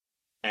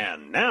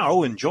And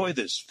now enjoy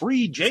this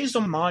free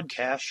Jason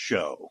Modcast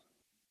show.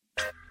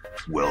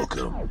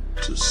 Welcome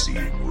to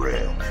Seeing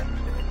Red.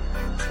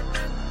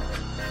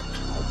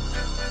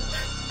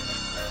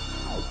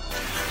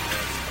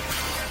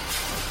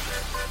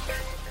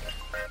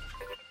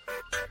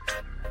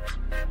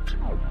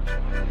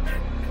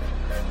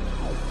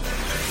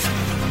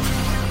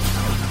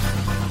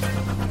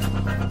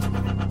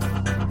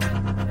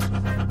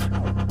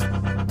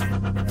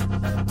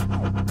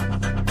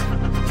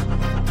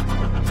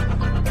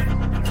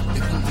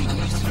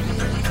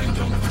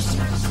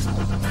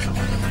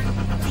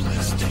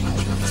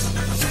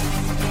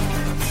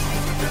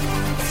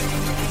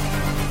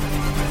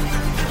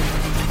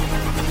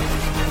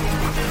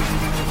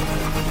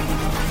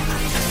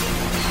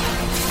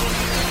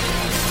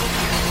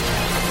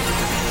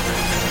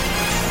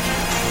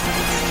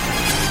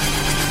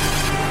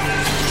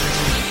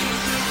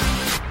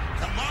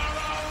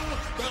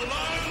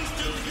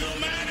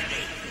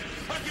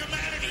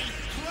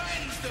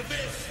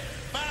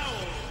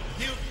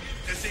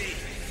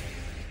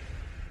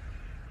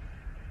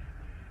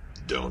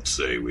 Don't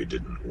say we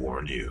didn't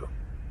warn you.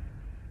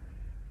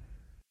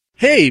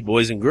 Hey,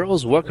 boys and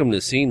girls, welcome to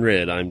Scene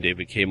Red. I'm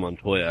David K.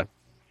 Montoya.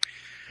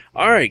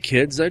 Alright,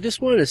 kids, I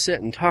just wanted to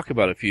sit and talk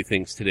about a few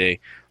things today.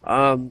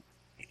 Terry,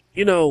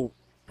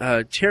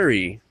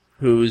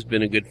 who's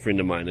been a good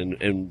friend of mine,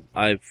 and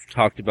I've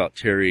talked about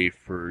Terry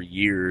for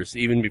years,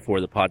 even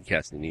before the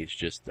podcasting. He's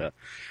just a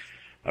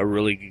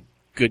really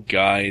good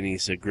guy, and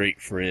he's a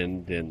great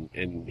friend,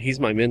 and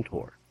he's my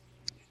mentor.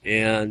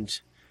 And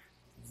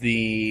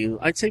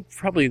I'd say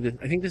probably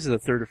I think this is the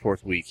third or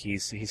fourth week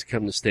he's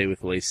come to stay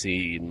with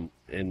Lacey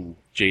and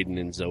Jaden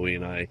and Zoe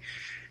and I,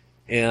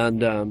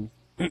 and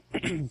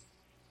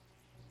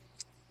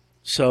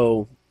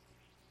so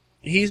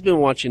he's been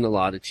watching a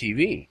lot of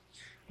TV.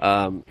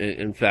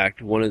 In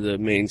fact, one of the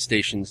main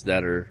stations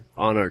that are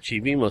on our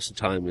TV most of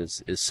the time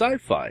is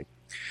Sci-Fi,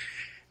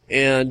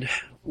 and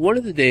one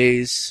of the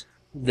days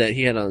that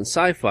he had on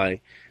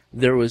Sci-Fi,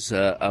 there was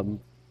a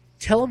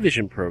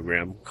television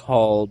program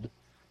called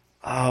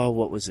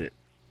what was it?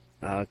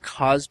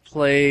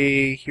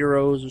 Cosplay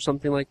Heroes or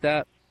something like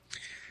that.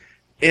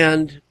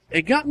 And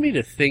it got me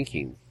to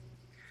thinking,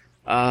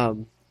 why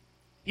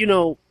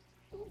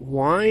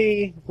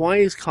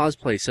is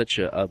cosplay such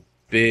a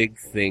big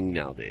thing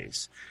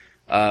nowadays?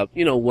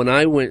 When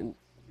I went,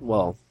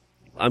 well,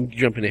 I'm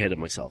jumping ahead of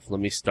myself.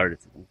 Let me start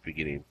at the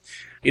beginning.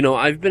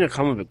 I've been a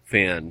comic book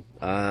fan.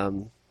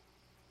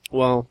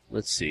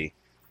 Let's see.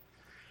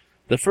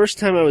 The first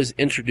time I was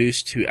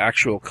introduced to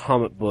actual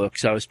comic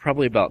books, I was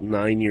probably about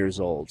 9 years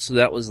old. So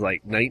that was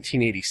like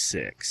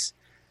 1986.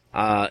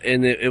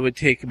 And it would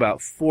take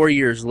about 4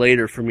 years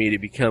later for me to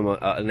become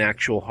an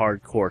actual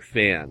hardcore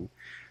fan.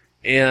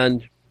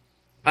 And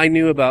I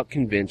knew about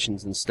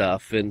conventions and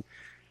stuff. And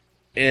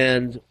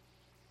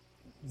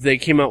they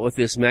came out with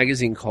this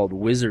magazine called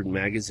Wizard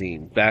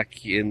Magazine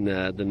back in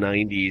the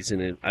 90s.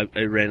 And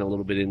I ran a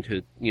little bit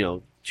into,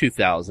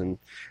 2000.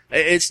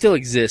 It still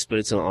exists, but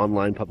it's an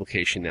online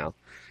publication now.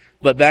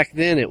 But back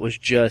then it was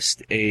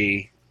just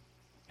a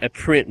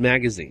print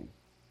magazine.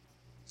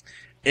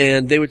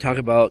 And they would talk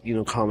about,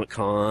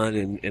 Comic-Con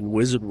and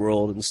Wizard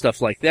World and stuff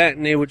like that,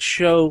 and they would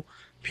show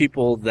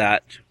people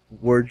that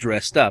were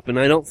dressed up. And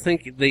I don't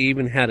think they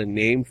even had a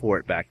name for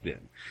it back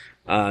then.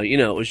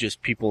 It was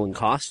just people in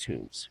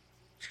costumes.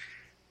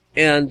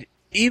 And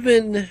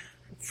even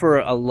for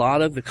a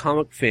lot of the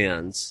comic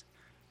fans,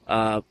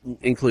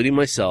 including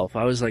myself,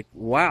 I was like,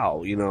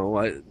 wow,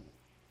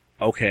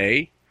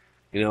 okay.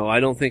 I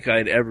don't think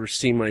I'd ever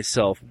see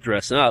myself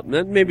dress up.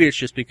 Maybe it's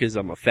just because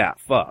I'm a fat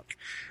fuck.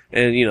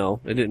 And,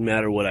 it didn't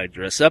matter what I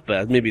dress up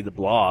as. Maybe the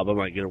Blob. I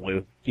might get away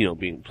with,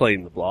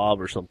 playing the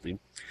Blob or something.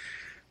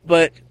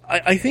 But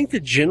I think the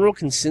general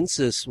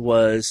consensus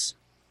was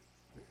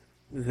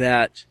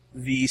that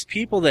these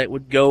people that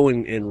would go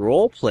and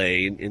role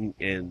play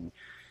and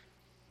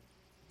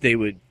they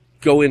would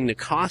go into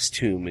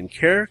costume and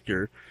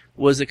character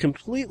was a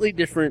completely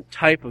different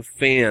type of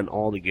fan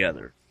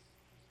altogether.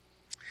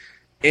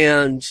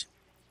 And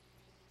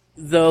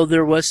though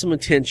there was some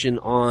attention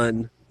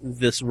on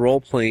this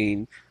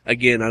role-playing,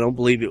 again, I don't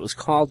believe it was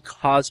called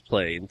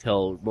cosplay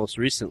until most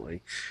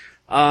recently,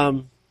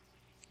 they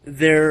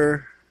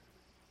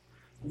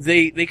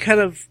kind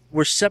of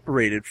were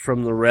separated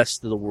from the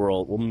rest of the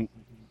world. Well,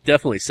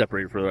 definitely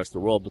separated from the rest of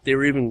the world, but they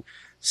were even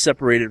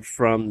separated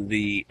from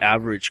the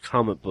average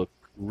comic book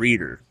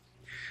reader.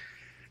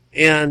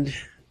 And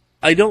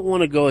I don't want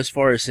to go as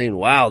far as saying,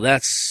 wow,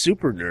 that's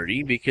super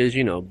nerdy, because,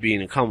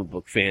 being a comic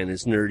book fan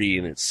is nerdy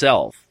in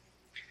itself.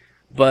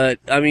 But,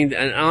 and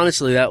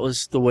honestly, that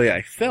was the way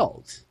I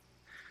felt.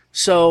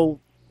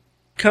 So,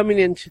 coming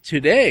into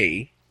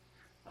today,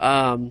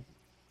 it's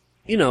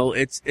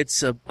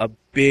a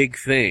big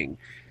thing.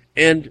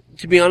 And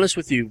to be honest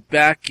with you,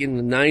 back in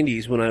the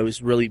 90s when I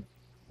was really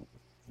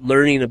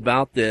learning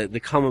about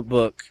the comic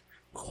book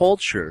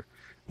culture,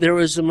 there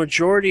was a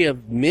majority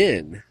of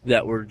men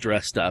that were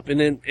dressed up. And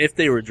then if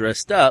they were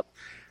dressed up,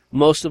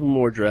 most of them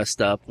were dressed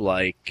up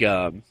like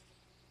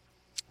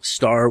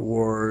Star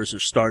Wars or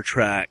Star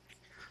Trek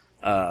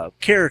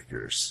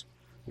characters.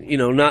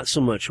 Not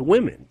so much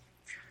women.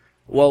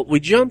 Well, we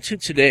jump to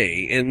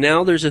today, and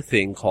now there's a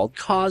thing called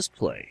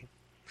cosplay.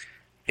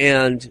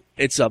 And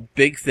it's a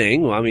big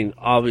thing. I mean,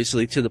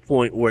 obviously to the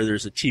point where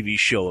there's a TV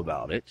show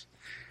about it.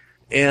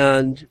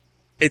 And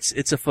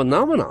it's a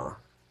phenomenon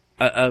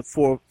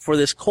for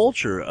this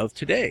culture of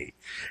today.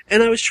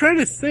 And I was trying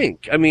to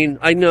think. I mean,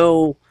 I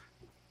know,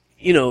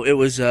 it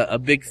was a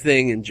big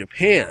thing in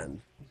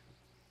Japan.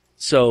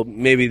 So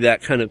maybe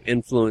that kind of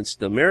influenced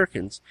the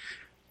Americans.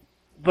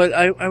 But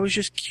I was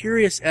just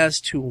curious as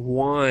to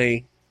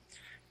why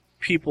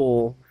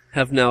people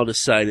have now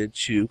decided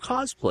to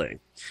cosplay.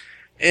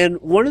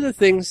 And one of the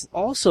things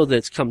also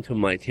that's come to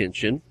my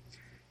attention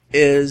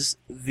is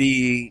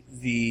the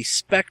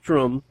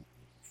spectrum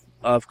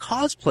of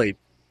cosplay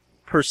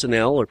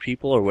personnel or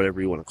people or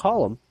whatever you want to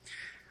call them,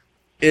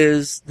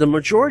 is the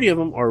majority of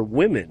them are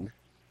women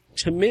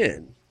to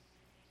men.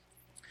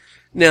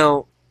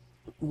 Now,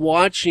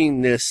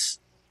 watching this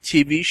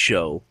TV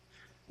show,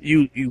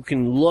 you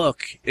can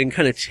look and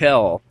kind of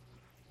tell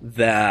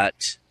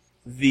that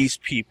these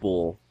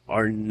people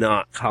are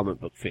not comic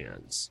book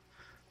fans.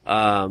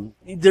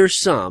 There's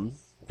some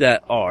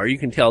that are. You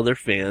can tell they're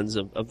fans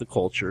of the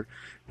culture.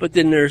 But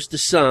then there's the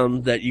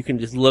some that you can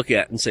just look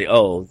at and say,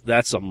 oh,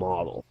 that's a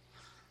model.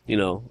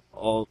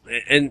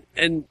 And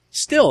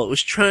still, it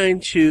was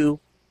trying to...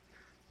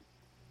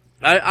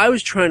 I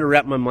was trying to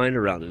wrap my mind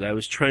around it. I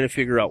was trying to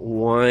figure out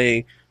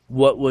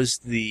what was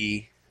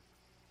the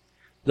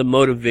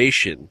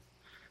motivation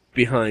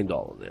behind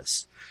all of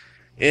this.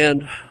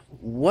 And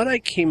what I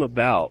came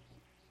about,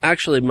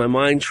 actually my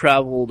mind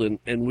traveled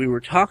and we were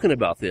talking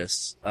about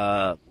this,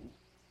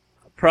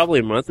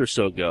 probably a month or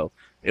so ago.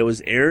 It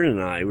was Aaron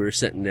and I, we were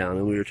sitting down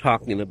and we were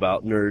talking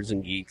about nerds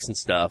and geeks and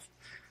stuff.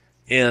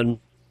 And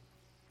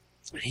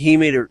he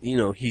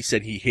he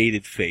said he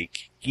hated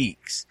fake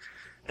geeks.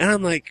 And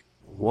I'm like,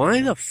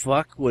 why the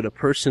fuck would a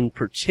person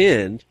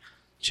pretend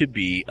to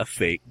be a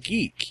fake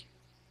geek?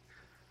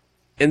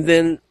 And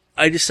then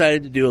I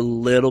decided to do a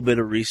little bit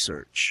of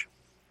research.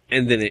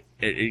 And then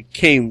it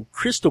came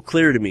crystal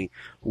clear to me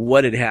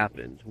what had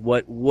happened.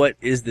 What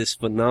is this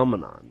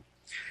phenomenon?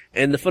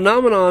 And the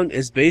phenomenon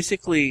is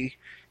basically,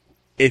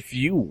 if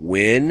you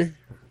win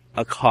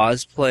a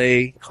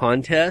cosplay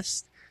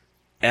contest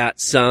at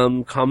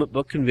some comic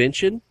book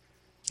convention,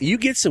 you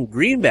get some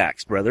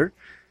greenbacks, brother.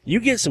 You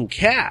get some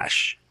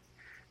cash.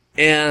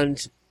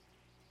 And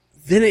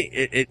then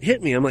it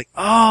hit me. I'm like,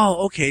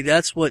 oh, okay,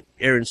 that's what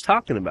Aaron's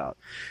talking about.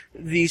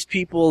 These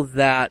people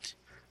that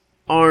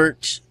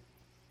aren't,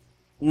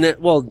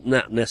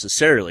 not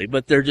necessarily,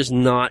 but they're just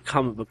not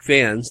comic book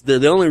fans.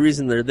 The only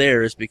reason they're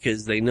there is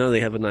because they know they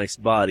have a nice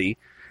body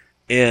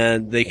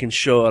and they can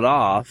show it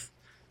off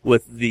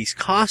with these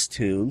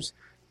costumes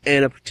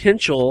and a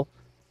potential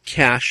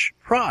cash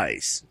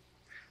prize.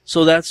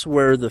 So that's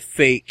where the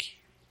fake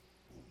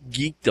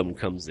geekdom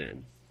comes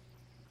in.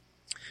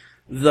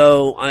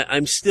 Though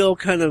I'm still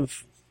kind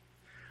of,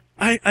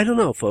 I don't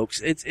know,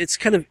 folks. It's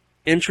kind of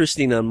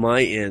interesting on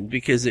my end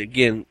because,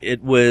 again,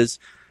 it was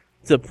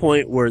the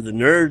point where the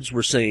nerds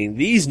were saying,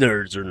 these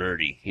nerds are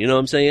nerdy. You know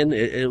what I'm saying?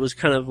 It was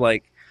kind of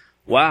like,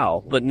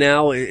 wow. But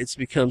now it's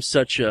become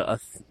such a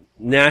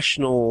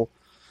national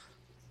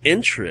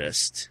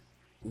interest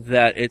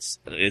that it's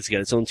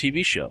got its own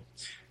TV show.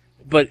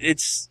 But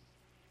it's,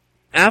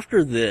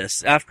 after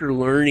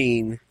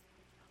learning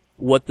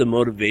what the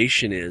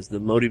motivation is, the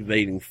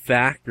motivating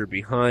factor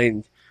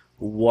behind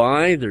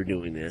why they're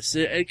doing this,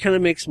 it kind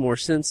of makes more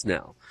sense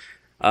now.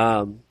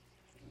 And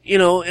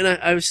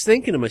I was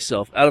thinking to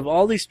myself, out of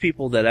all these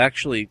people that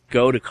actually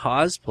go to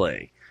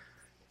cosplay,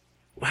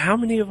 how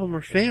many of them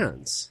are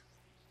fans?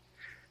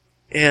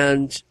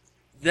 And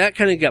that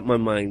kind of got my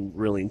mind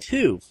reeling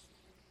too.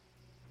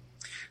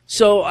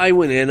 So I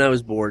went in, I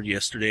was bored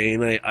yesterday,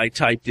 and I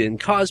typed in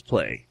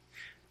cosplay.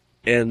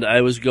 And I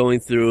was going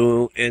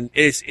through, and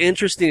it's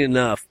interesting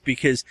enough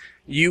because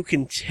you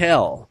can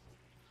tell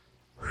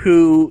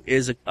who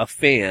is a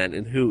fan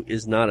and who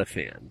is not a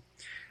fan.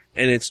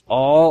 And it's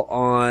all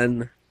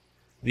on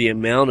the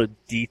amount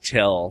of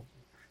detail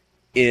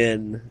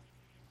in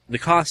the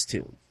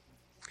costume.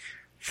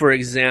 For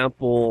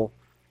example,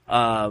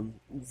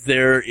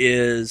 there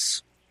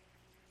is,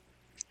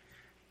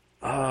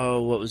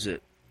 what was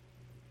it?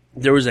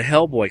 There was a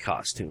Hellboy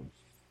costume.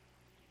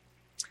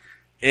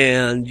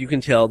 And you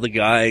can tell the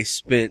guy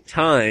spent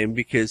time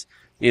because,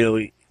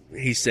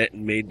 he sat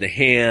and made the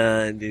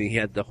hand and he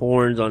had the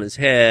horns on his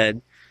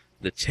head,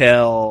 the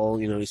tail,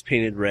 he's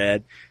painted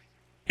red.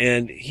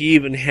 And he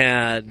even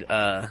had,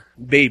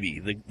 Baby,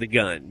 the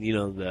gun,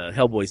 the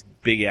Hellboy's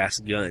big ass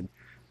gun.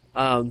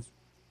 And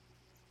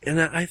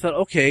I thought,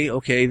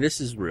 okay,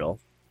 this is real.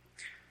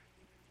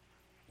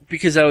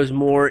 Because I was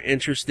more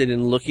interested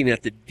in looking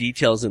at the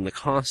details in the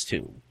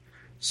costume.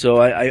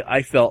 So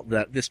I felt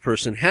that this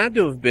person had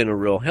to have been a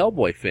real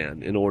Hellboy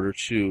fan in order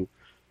to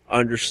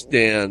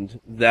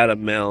understand that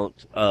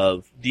amount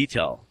of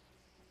detail.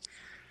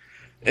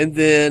 And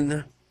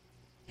then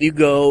you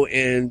go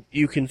and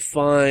you can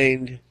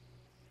find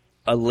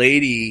a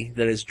lady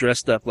that is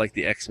dressed up like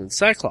the X-Men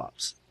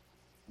Cyclops.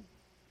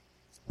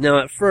 Now,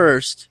 at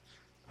first,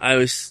 I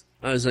was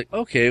like,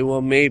 okay,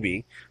 well,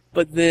 maybe.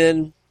 But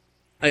then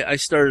I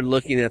started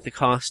looking at the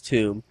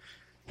costume,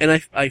 and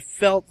I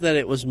felt that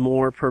it was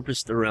more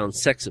purposed around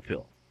sex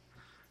appeal.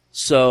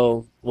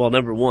 So, well,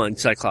 number one,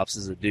 Cyclops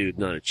is a dude,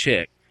 not a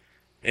chick.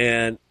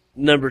 And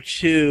number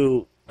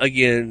two,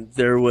 again,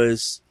 there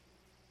was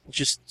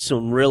just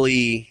some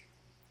really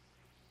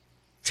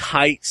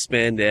tight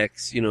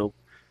spandex,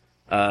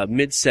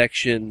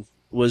 midsection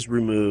was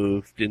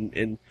removed,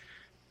 and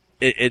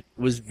it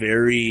was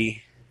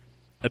very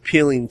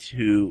appealing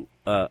to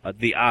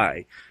the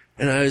eye.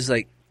 And I was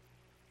like,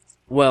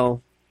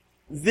 well,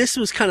 this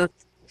was kind of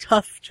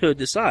tough to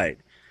decide.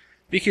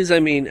 Because, I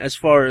mean, as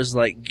far as,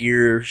 like,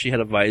 gear, she had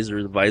a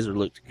visor. The visor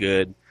looked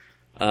good.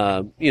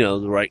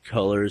 The right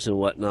colors and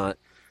whatnot.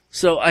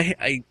 So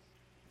I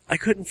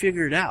couldn't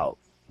figure it out.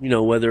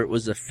 Whether it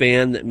was a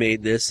fan that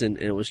made this and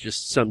it was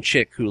just some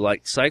chick who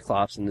liked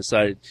Cyclops and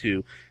decided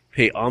to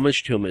pay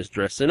homage to him as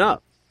dressing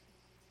up.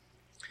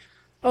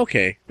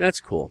 Okay, that's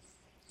cool.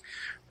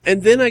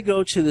 And then I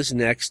go to this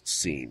next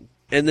scene.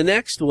 And the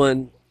next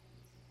one,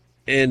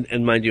 and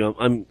mind you,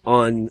 I'm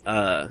on,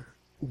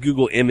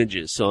 Google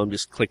Images, so I'm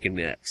just clicking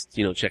next,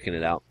 checking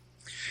it out.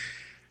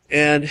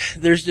 And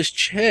there's this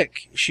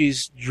chick,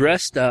 she's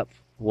dressed up,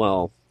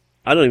 well,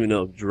 I don't even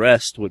know if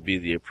dressed would be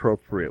the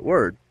appropriate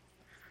word,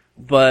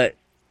 but,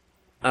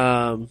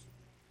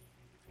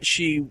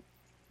 she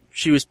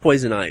was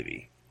Poison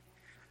Ivy.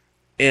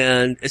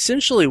 And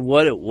essentially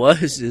what it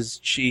was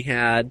is she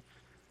had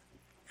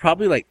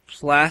probably like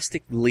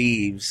plastic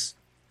leaves,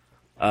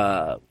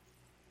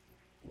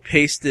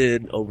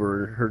 pasted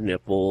over her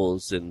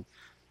nipples and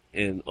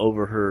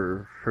over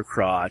her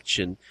crotch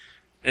and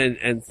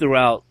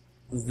throughout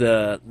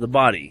the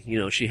body,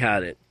 she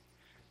had it.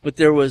 But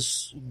there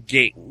was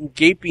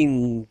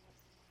gaping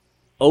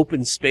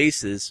open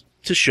spaces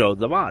to show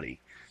the body.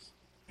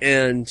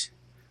 And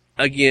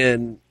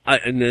again,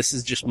 and this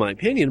is just my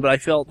opinion, but I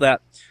felt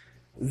that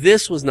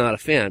this was not a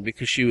fan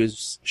because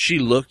she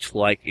looked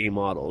like a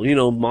model.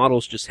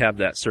 Models just have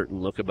that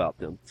certain look about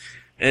them.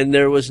 And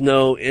there was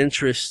no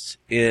interest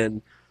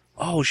in,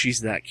 oh, she's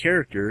that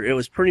character. It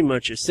was pretty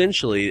much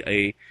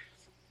essentially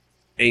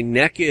a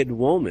naked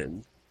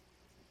woman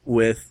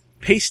with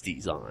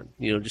pasties on,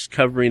 just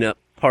covering up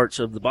parts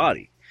of the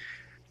body.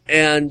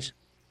 And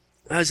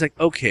I was like,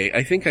 okay,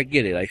 I think I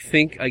get it. I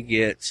think I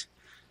get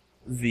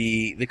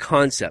the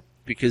concept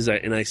because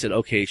I said,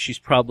 okay, she's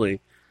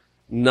probably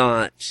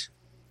not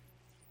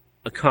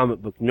a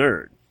comic book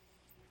nerd.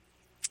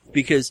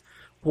 Because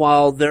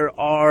while there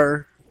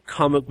are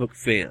comic book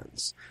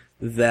fans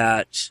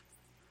that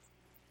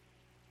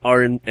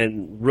are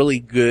in really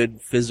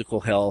good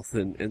physical health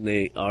and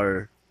they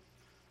are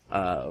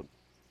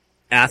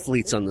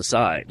athletes on the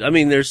side. I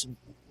mean, there's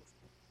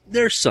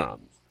some.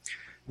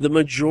 The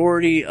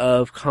majority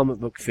of comic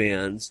book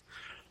fans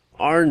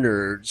are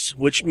nerds,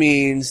 which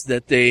means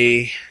that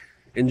they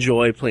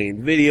enjoy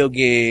playing video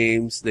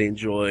games, they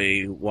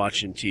enjoy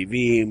watching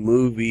TV,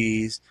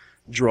 movies,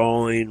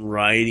 drawing,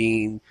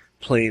 writing,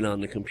 playing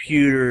on the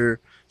computer.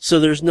 So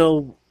there's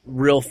no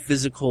real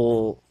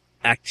physical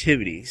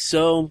activity.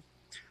 So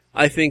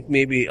I think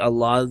maybe a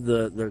lot of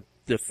the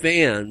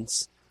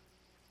fans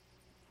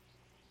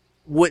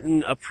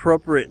wouldn't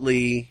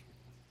appropriately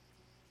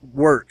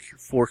work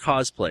for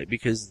cosplay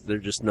because they're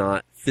just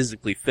not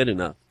physically fit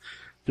enough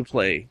to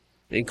play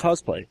in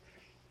cosplay.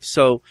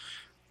 So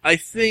I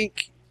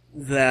think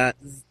that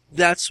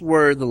that's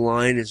where the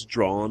line is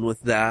drawn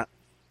with that,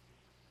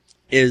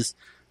 is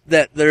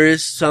that there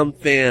is some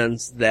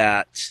fans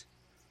that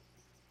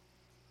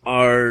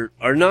are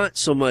not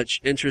so much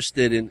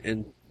interested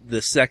in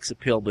the sex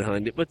appeal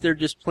behind it, but they're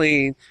just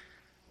playing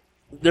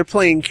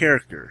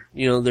character.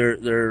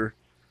 They're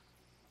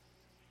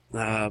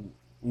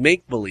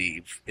make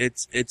believe.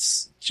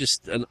 It's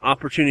just an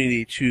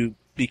opportunity to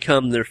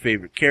become their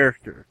favorite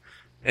character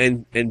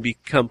and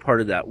become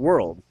part of that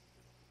world.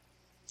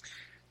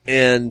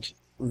 And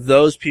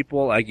those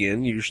people,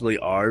 again, usually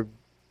are,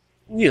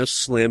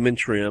 slim and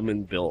trim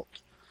and built.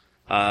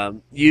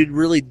 You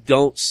really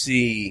don't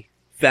see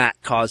fat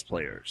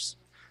cosplayers.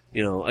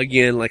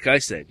 Again, like I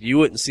said, you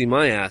wouldn't see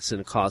my ass in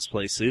a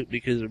cosplay suit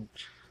because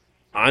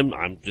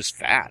I'm just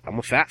fat. I'm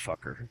a fat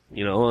fucker.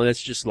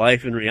 That's just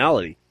life and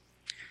reality.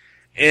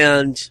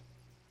 And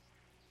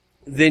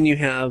then you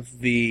have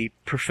the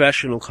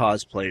professional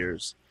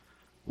cosplayers,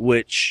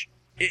 which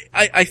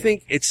I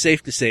think it's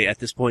safe to say at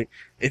this point,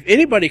 if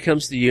anybody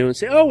comes to you and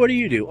say, oh, what do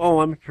you do? Oh,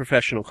 I'm a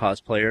professional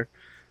cosplayer.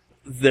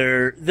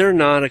 They're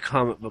not a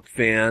comic book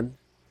fan.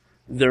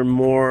 They're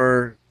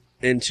more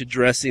into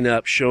dressing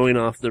up, showing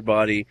off their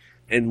body,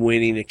 and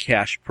winning a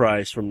cash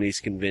prize from these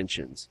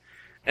conventions.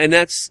 And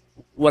that's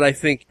what I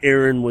think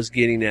Aaron was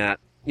getting at,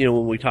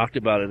 when we talked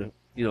about it,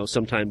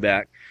 some time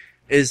back,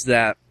 is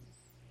that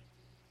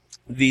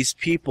these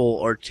people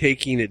are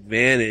taking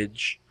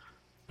advantage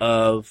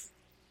of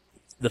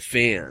the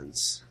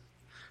fans.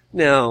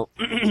 Now,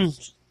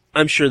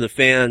 I'm sure the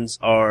fans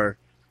are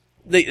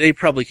they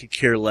probably could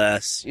care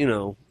less, you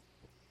know.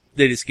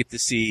 They just get to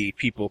see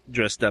people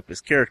dressed up as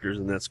characters,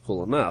 and that's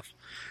cool enough.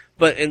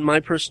 But in my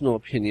personal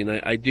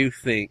opinion, I do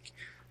think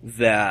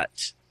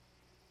that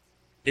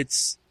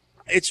it's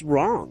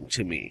wrong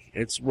to me.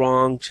 It's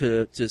wrong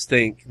to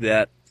think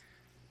that,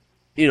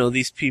 you know,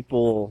 these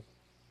people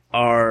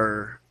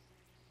are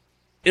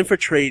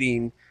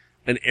infiltrating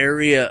an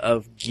area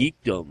of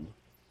geekdom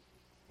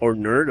or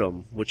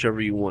nerdom,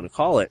 whichever you want to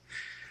call it,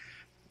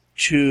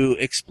 to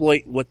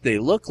exploit what they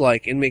look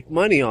like and make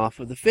money off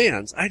of the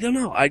fans. I don't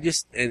know.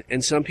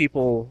 And some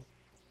people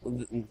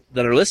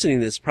that are listening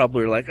to this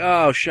probably are like,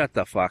 oh, shut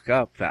the fuck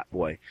up, fat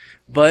boy.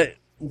 But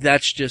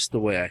that's just the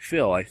way I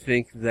feel. I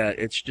think that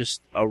it's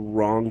just a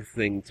wrong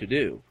thing to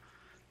do.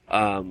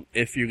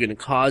 If you're going to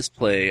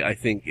cosplay, I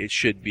think it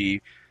should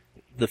be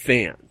the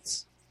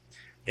fans.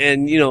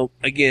 And, you know,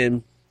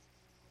 again,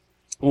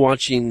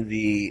 watching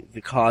the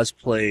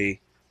cosplay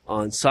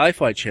on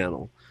Sci-Fi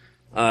Channel,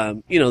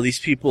 you know, these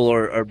people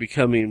are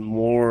becoming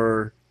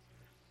more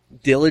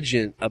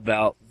diligent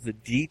about the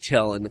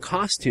detail in the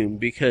costume,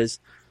 because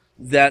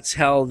that's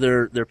how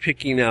they're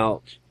picking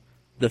out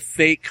the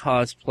fake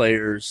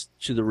cosplayers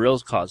to the real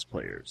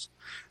cosplayers.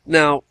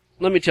 Now,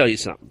 let me tell you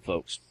something,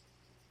 folks.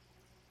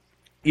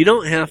 You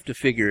don't have to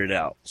figure it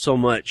out so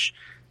much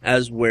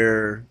as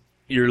where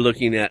you're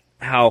looking at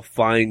how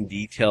fine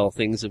detail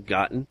things have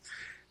gotten.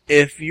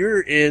 If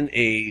you're in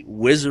a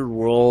Wizard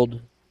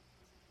World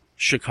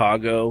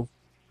Chicago,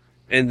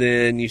 and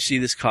then you see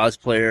this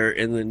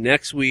cosplayer, and the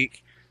next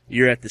week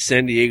you're at the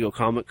San Diego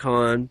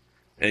Comic-Con,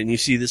 and you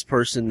see this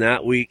person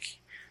that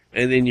week,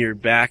 and then you're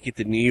back at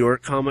the New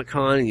York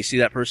Comic-Con, and you see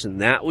that person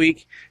that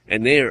week,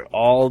 and they are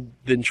all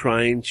been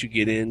trying to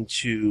get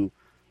into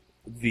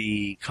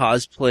the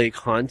cosplay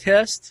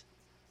contest,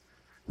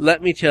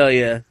 let me tell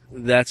you,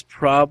 that's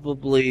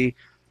probably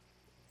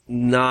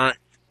not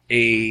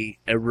a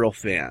real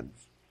fan.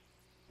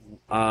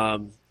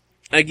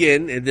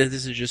 Again,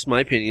 this is just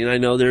my opinion. I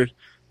know there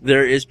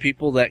is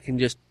people that can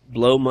just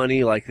blow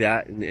money like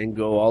that and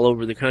go all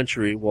over the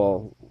country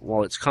while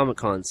it's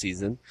Comic-Con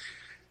season.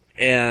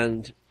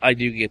 And I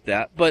do get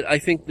that. But I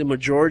think the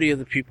majority of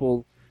the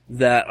people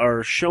that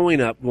are showing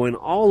up, going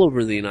all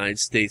over the United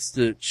States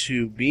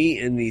to be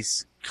in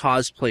these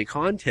cosplay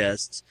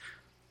contests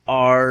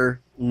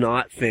are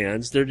not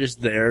fans. They're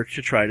just there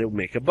to try to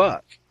make a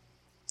buck.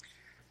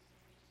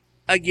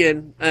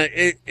 Again,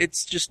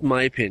 it's just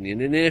my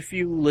opinion. And if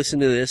you listen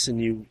to this and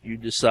you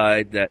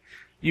decide that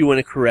you want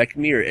to correct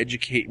me or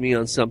educate me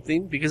on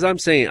something, because I'm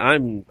saying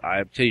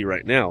I tell you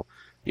right now,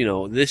 you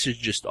know, this is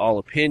just all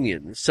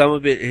opinion. Some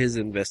of it is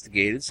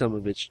investigated, some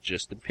of it's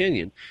just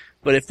opinion.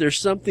 But if there's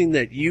something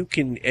that you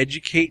can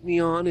educate me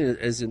on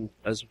as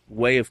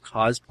way of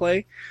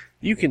cosplay,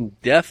 you can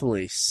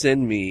definitely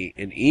send me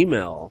an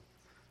email,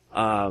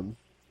 and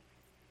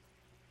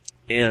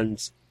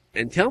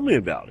tell me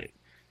about it.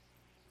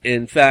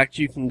 In fact,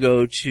 you can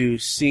go to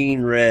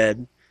Seeing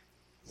Red.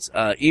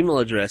 Email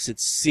address,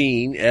 it's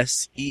Seeing,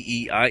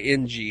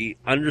 SEEING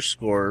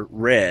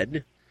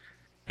 _red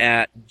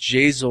at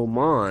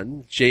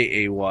jayzomon,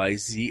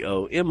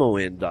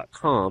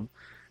 JAYZOMON.com,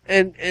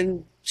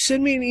 and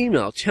send me an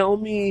email. Tell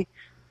me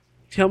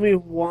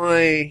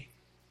why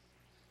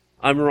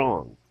I'm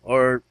wrong,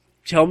 or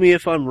tell me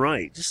if I'm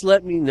right. Just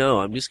let me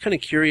know. I'm just kind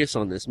of curious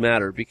on this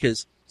matter,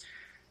 because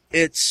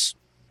I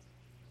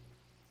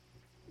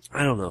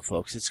don't know,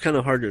 folks. It's kind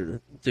of hard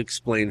to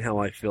explain how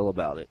I feel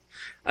about it.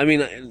 I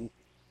mean,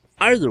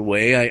 either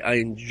way, I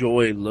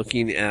enjoy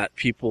looking at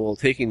people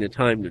taking the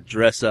time to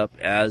dress up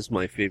as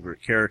my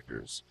favorite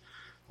characters,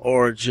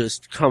 or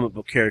just comic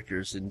book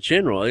characters in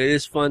general. It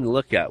is fun to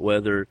look at,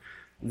 whether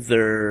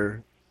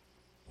they're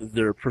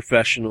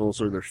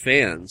professionals or they're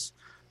fans.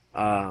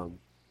 But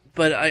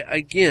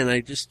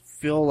I just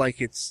feel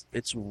like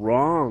it's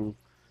wrong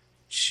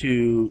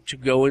to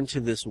go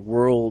into this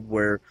world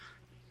where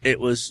it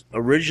was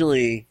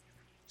originally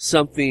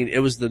something, it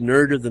was the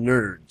nerd of the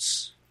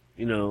nerds.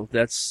 You know,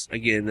 that's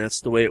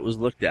the way it was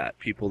looked at.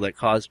 People that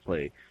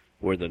cosplay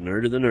were the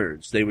nerd of the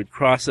nerds. They would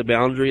cross a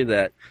boundary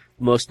that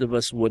most of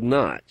us would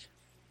not.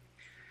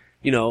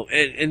 You know,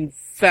 in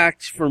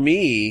fact, for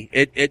me,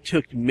 it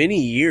took many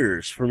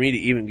years for me to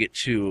even get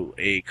to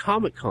a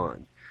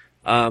Comic-Con.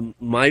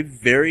 My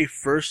very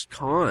first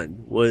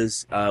con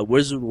was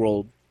Wizard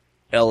World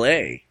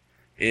LA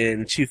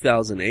in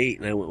 2008,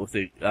 and I went with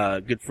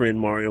a good friend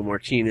Mario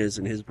Martinez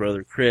and his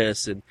brother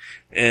Chris,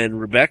 and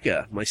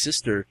Rebecca, my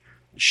sister.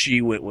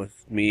 She went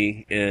with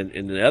me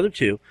and the other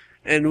two,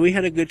 and we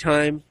had a good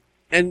time.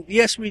 And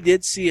yes, we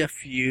did see a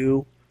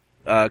few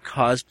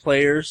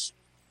cosplayers,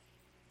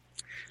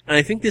 and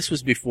I think this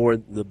was before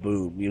the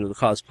boom, you know, the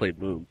cosplay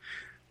boom.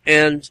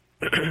 And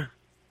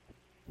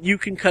you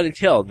can kind of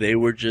tell they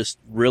were just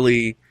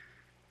really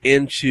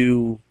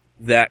into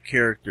that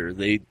character.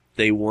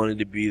 They wanted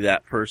to be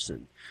that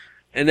person.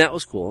 And that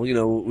was cool. You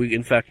know, we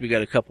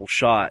got a couple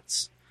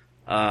shots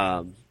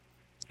of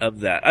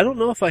that. I don't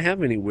know if I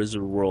have any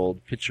Wizard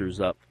World pictures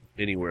up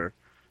anywhere.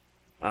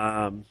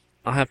 I'll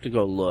have to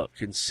go look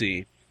and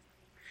see.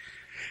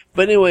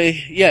 But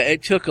anyway, yeah,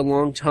 it took a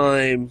long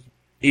time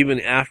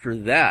even after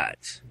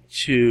that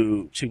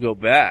to go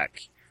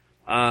back.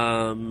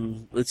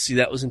 Let's see,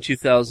 that was in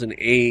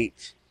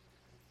 2008.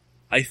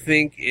 I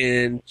think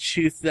in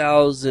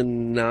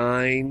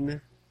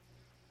 2009,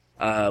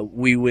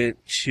 we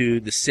went to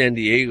the San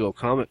Diego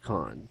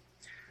Comic-Con.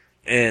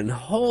 And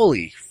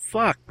holy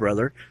fuck,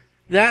 brother.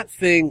 That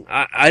thing,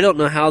 I don't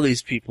know how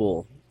these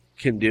people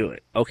can do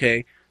it,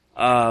 okay?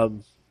 I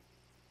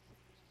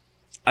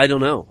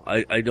don't know.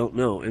 I don't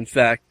know. In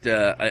fact,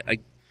 I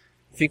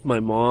think my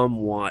mom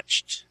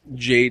watched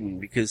Jaden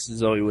because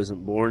Zoe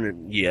wasn't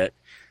born yet.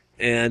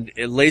 And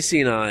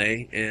Lacey and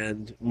I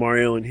and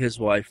Mario and his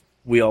wife,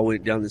 we all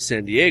went down to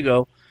San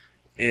Diego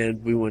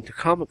and we went to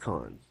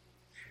Comic-Con.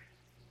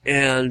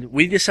 And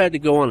we decided to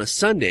go on a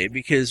Sunday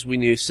because we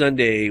knew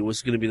Sunday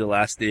was going to be the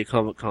last day of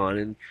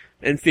Comic-Con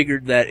and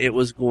figured that it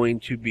was going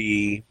to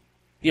be,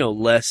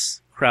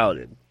 less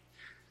crowded.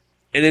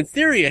 And in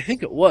theory, I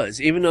think it was,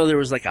 even though there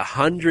was like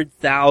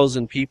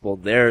 100,000 people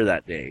there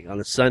that day on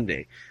a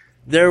Sunday.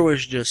 There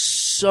was just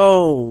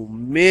so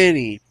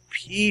many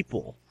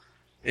people.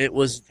 It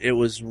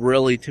was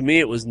really, to me,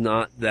 it was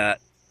not that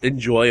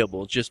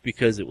enjoyable just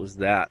because it was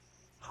that,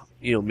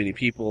 many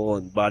people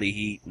and body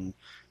heat and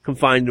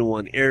confined to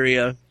one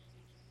area.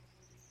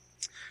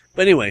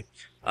 But anyway,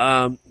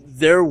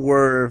 there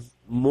were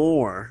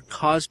more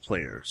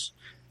cosplayers.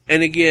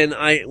 And again,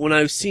 when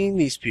I've seen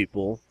these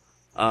people,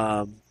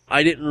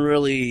 I didn't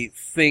really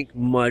think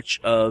much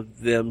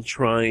of them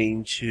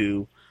trying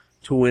to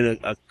win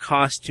a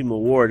costume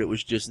award. It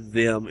was just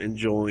them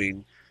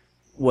enjoying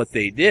what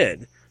they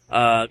did.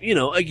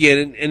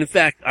 Again, and in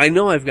fact, I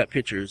know I've got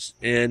pictures,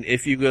 and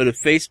if you go to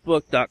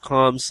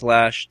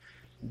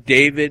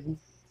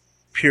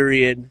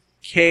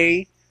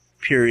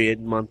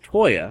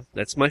facebook.com/David_K_Montoya,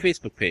 that's my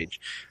Facebook page,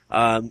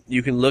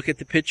 you can look at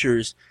the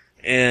pictures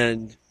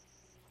and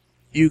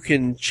you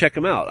can check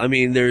them out. I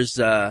mean, there's,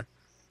 we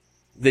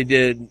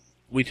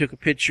took a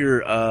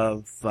picture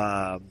of,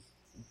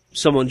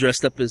 someone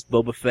dressed up as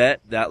Boba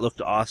Fett. That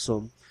looked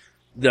awesome.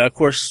 Of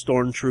course,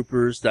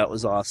 Stormtroopers, that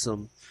was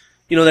awesome.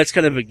 That's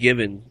kind of a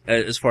given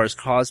as far as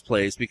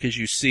cosplays because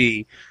you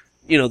see,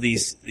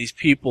 these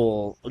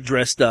people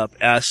dressed up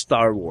as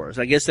Star Wars.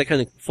 I guess that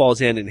kind of falls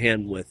hand in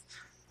hand with,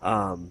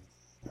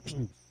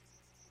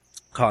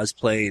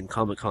 cosplay and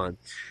Comic-Con.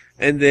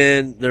 And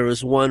then there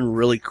was one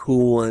really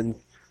cool one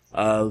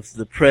of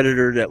the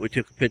Predator that we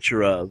took a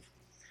picture of.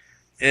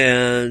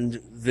 And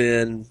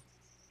then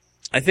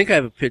I think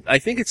I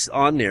think it's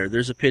on there.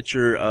 There's a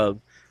picture of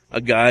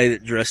a guy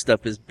that dressed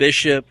up as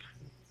Bishop.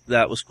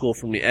 That was cool,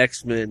 from the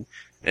X-Men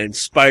and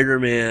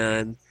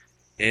Spider-Man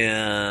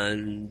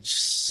and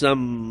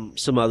some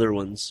other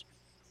ones.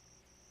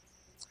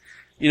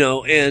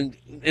 And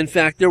in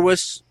fact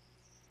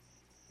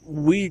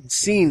we'd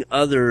seen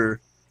other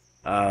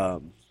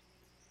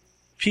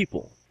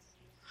people.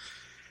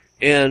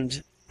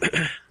 And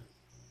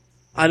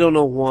I don't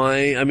know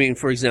why. I mean,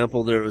 for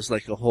example, there was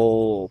like a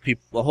whole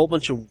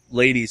bunch of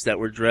ladies that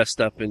were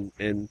dressed up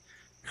in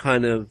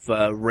kind of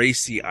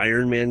racy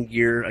Iron Man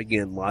gear.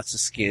 Again, lots of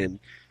skin,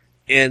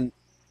 and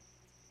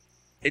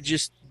it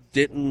just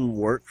didn't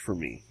work for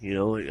me.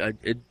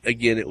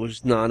 It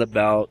was not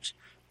about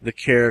the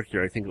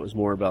character. I think it was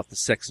more about the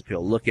sex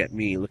appeal. Look at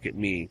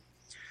me,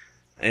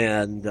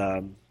 and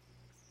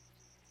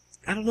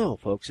I don't know,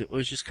 folks. It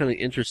was just kind of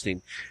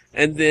interesting.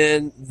 And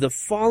then the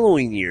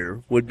following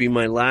year would be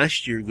my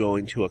last year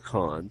going to a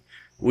con.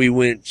 We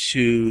went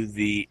to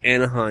the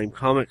Anaheim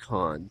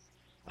Comic-Con,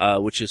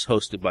 which is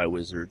hosted by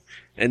Wizard.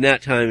 And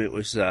that time it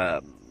was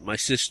my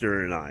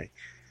sister and I.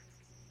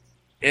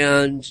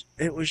 And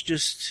it was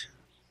just...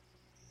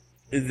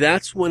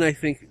 That's when I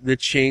think the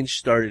change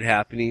started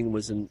happening,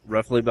 was in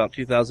roughly about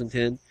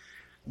 2010.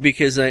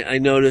 Because I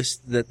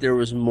noticed that there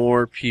was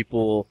more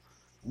people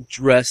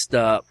dressed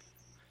up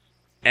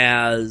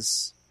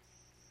as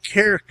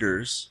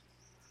characters,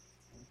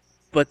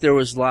 but there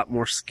was a lot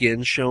more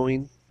skin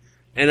showing.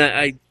 And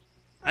I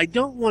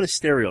don't want to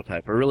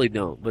stereotype, I really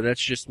don't, but that's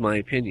just my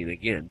opinion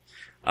again.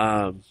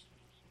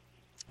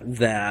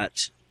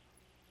 That,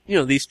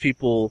 these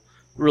people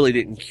really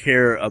didn't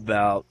care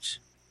about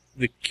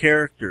the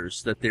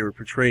characters that they were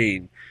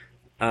portraying.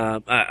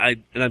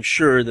 And I'm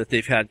sure that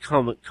they've had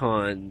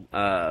Comic-Con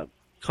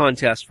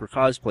contests for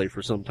cosplay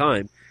for some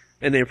time,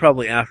 and they're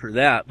probably after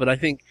that, but I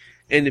think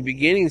in the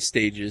beginning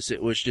stages,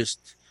 it was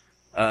just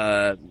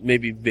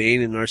maybe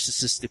vain and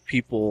narcissistic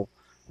people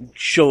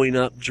showing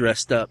up,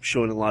 dressed up,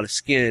 showing a lot of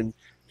skin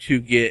to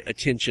get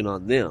attention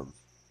on them.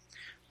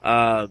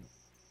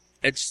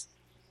 It's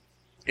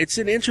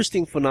an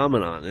interesting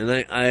phenomenon,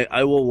 and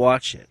I will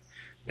watch it.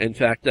 In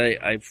fact,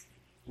 I've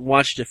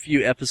watched a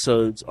few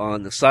episodes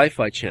on the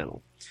Sci-Fi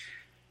Channel,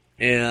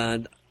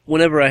 and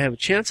whenever I have a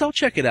chance, I'll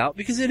check it out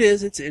because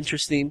it's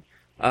interesting.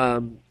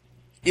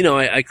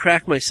 I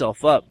crack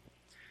myself up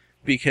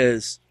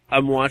because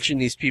I'm watching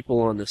these people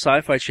on the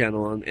Sci-Fi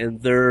Channel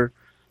and they're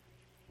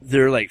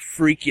like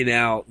freaking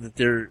out that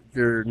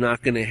they're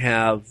not going to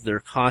have their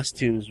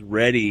costumes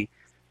ready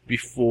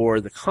before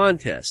the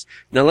contest.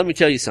 Now, let me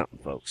tell you something,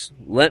 folks.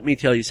 Let me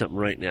tell you something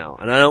right now,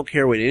 and I don't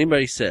care what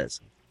anybody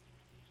says.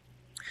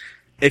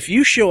 If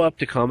you show up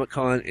to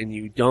Comic-Con and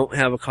you don't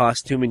have a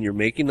costume and you're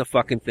making the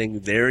fucking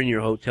thing there in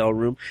your hotel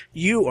room,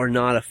 you are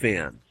not a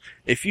fan.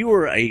 If you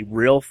were a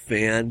real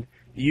fan,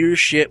 your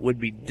shit would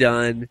be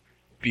done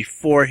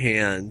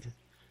beforehand.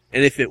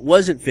 And if it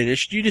wasn't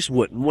finished, you just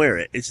wouldn't wear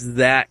it. It's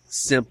that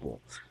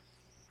simple.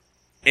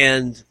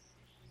 And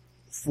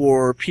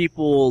for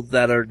people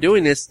that are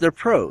doing this, they're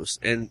pros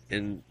and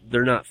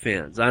they're not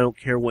fans. I don't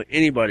care what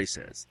anybody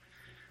says.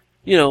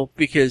 You know,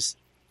 because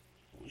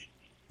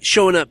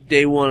showing up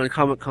day one on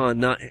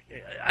Comic-Con,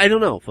 I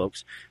don't know,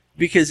 folks.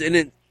 Because, and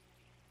it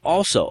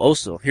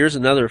also, here's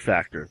another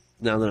factor,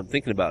 now that I'm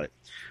thinking about it.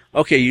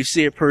 Okay, you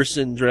see a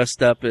person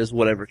dressed up as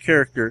whatever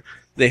character,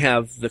 they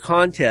have the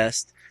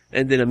contest,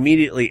 and then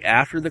immediately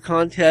after the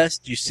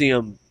contest, you see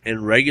them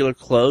in regular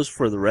clothes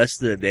for the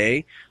rest of the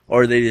day,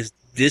 or they just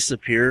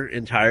disappear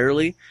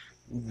entirely.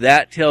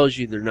 That tells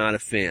you they're not a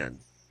fan.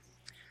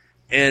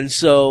 And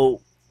so,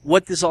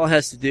 what this all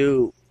has to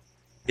do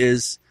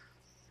is,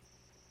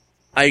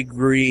 I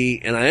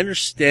agree, and I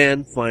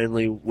understand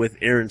finally with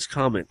Aaron's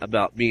comment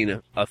about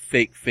being a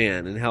fake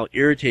fan and how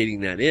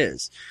irritating that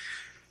is.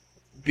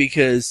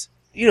 Because,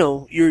 you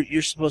know,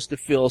 you're supposed to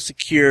feel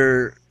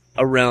secure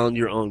around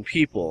your own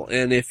people.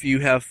 And if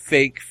you have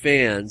fake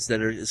fans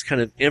that are just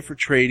kind of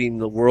infiltrating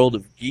the world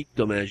of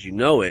geekdom as you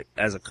know it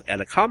at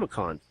a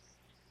Comic-Con,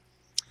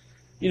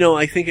 you know,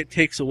 I think it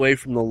takes away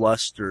from the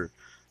luster,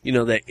 you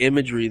know, that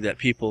imagery that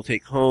people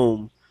take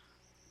home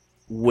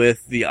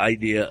with the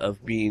idea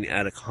of being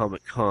at a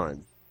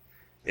Comic-Con.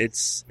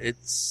 It's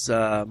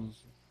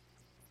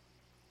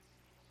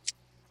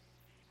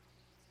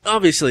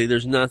obviously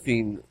there's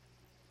nothing,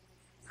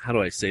 how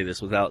do I say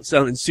this without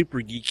sounding super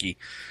geeky?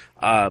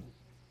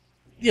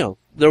 You know,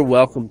 they're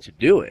welcome to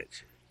do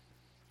it.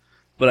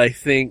 But I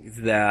think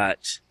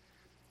that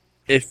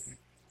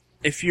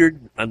if you're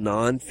a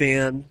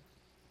non-fan,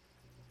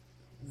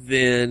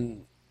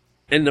 then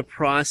in the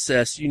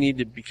process you need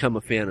to become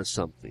a fan of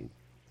something.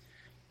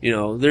 You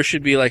know, there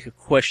should be like a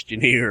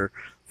questionnaire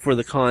for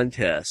the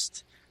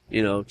contest,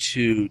 you know,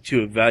 to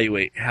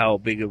evaluate how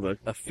big of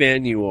a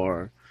fan you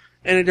are.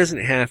 And it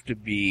doesn't have to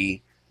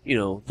be, you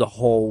know, the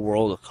whole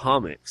world of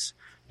comics.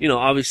 You know,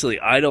 obviously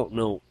I don't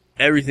know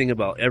everything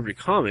about every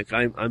comic.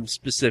 I'm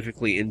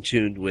specifically in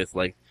tune with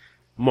like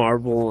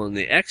Marvel and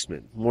the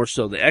X-Men, more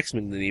so the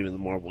X-Men than even the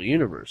Marvel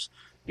Universe.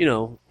 You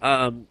know,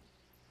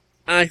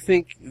 I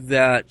think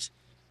that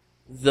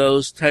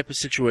those type of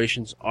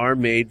situations are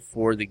made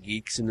for the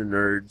geeks and the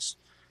nerds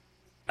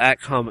at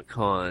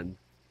Comic-Con,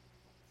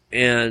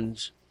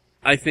 and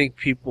I think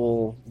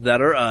people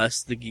that are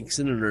us, the geeks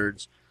and the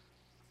nerds,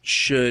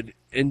 should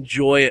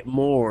enjoy it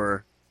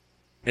more,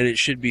 and it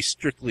should be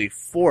strictly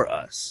for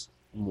us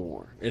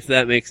more, if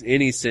that makes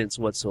any sense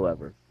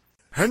whatsoever.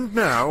 And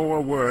now a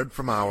word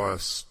from our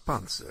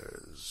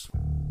sponsors.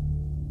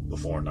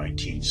 Before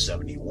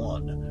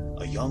 1971,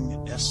 a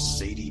young S.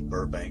 Sadie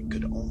Burbank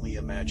could only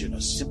imagine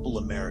a simple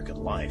American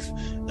life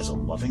as a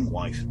loving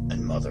wife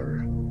and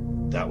mother.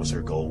 That was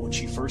her goal when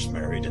she first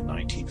married in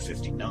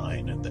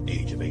 1959 at the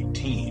age of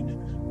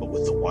 18. But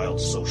with the wild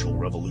social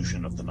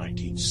revolution of the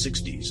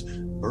 1960s,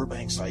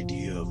 Burbank's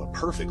idea of a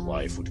perfect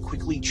life would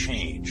quickly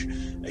change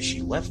as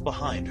she left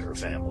behind her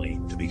family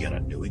to begin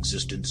a new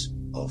existence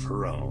of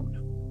her own.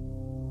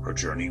 Her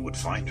journey would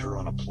find her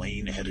on a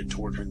plane headed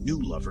toward her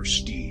new lover,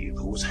 Steve,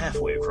 who was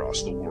halfway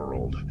across the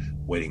world,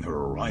 waiting her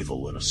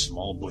arrival in a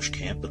small bush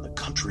camp in the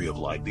country of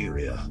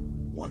Liberia.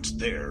 Once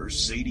there,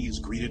 Sadie is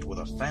greeted with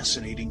a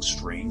fascinating,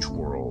 strange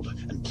world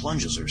and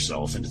plunges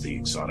herself into the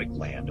exotic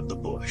land of the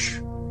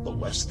bush. But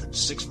less than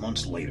 6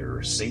 months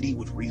later, Sadie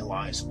would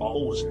realize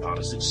all was not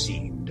as it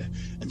seemed,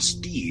 and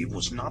Steve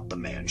was not the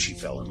man she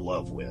fell in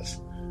love with.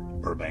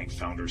 Burbank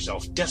found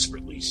herself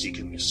desperately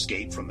seeking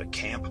escape from the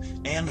camp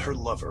and her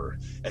lover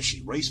as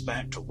she raced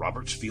back to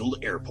Roberts Field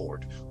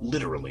Airport,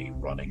 literally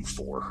running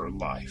for her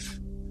life.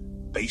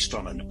 Based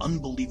on an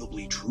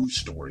unbelievably true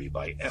story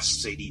by S.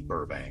 Sadie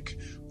Burbank,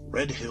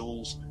 Red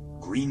Hills,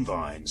 Green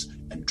Vines,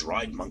 and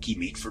Dried Monkey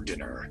Meat for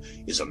Dinner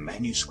is a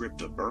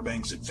manuscript of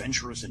Burbank's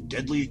adventurous and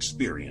deadly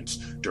experience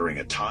during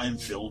a time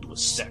filled with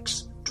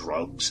sex,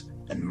 drugs,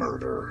 and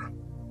murder.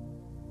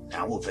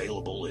 Now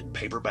available in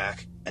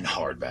paperback and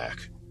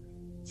hardback.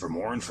 For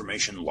more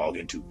information, log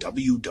into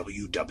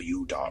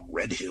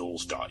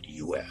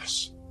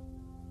www.redhills.us.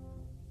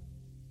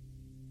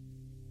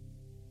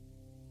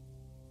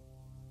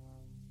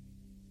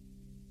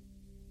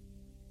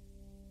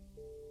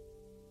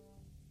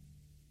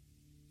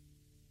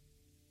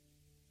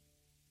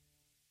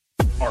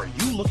 Are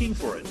you looking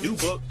for a new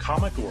book,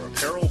 comic, or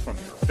apparel from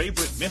your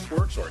favorite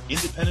MythWorks or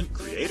independent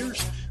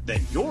creators?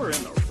 Then you're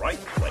in the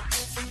right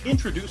place.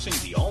 Introducing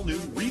the all-new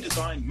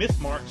redesigned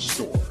MythMart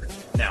store.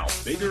 Now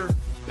bigger,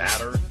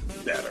 badder,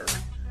 better.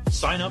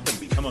 Sign up and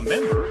become a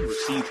member and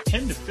receive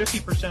 10 to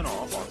 50%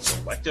 off on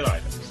selected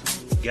items.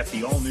 Get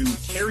the all-new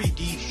Terry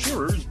D.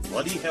 Shearer's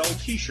Bloody Hell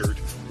t-shirt,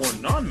 or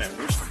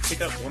non-members can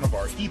pick up one of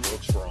our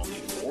ebooks for only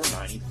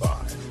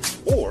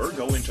 $4.95. Or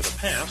go into the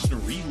past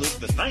and relive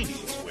the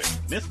 90s with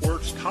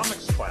MythWorks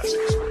Comics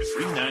Classics for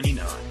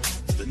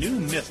 $3.99. The new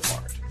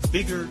MythMart.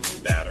 Bigger,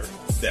 badder,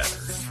 better.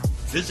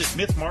 Visit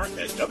MythMart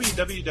at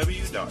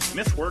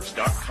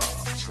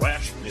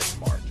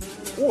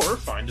www.mythworks.com/MythMart. Or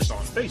find us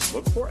on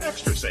Facebook for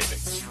extra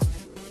savings.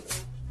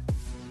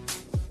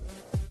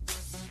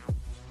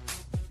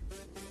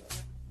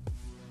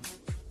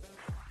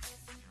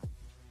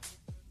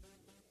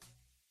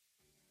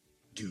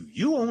 Do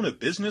you own a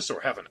business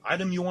or have an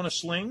item you want to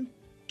sling?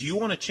 Do you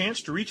want a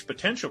chance to reach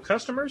potential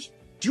customers?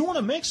 Do you want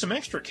to make some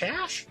extra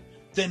cash?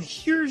 Then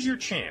here's your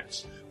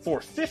chance. For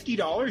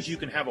 $50, you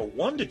can have a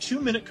 1 to 2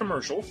 minute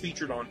commercial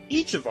featured on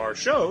each of our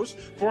shows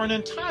for an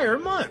entire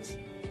month.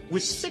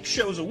 With 6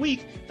 shows a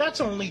week, that's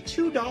only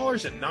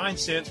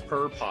 $2.09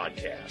 per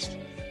podcast.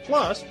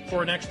 Plus,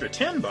 for an extra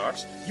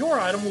 $10, your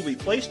item will be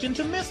placed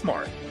into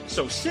MythMart.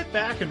 So sit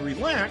back and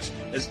relax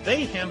as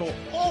they handle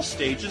all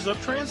stages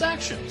of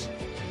transactions.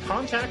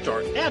 Contact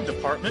our ad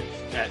department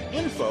at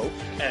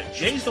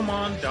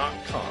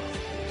info@jzamon.com.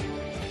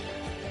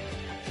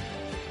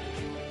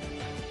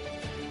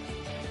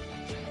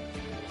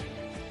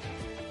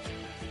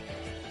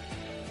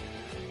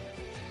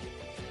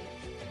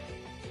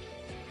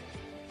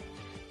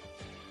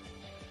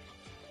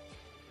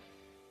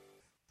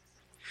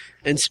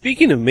 And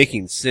speaking of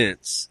making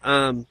sense,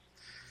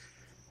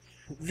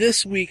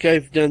 this week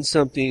I've done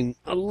something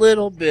a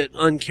little bit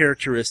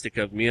uncharacteristic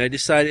of me. I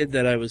decided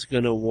that I was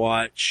going to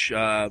watch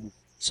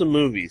some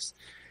movies.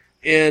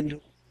 And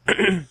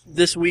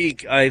this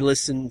week I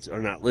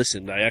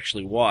I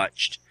actually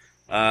watched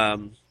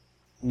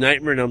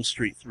Nightmare on Elm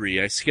Street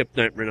 3. I skipped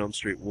Nightmare on Elm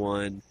Street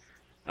 1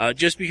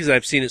 just because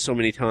I've seen it so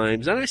many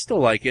times, and I still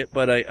like it,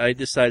 but I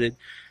decided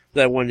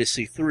that I wanted to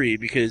see 3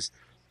 because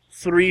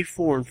 3,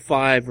 4, and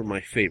 5 are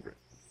my favorite.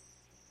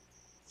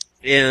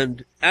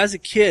 And as a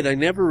kid, I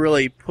never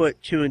really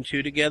put 2 and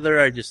 2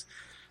 together. I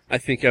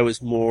think I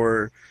was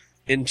more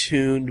in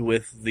tune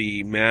with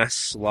the mass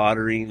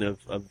slaughtering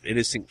of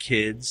innocent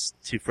kids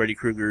to Freddy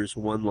Krueger's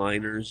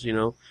one-liners, you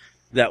know.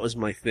 That was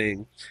my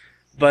thing.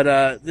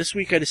 But this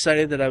week I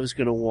decided that I was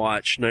going to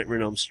watch Nightmare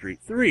on Elm Street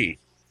 3.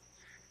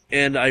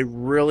 And I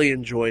really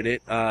enjoyed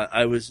it.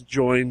 I was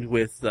joined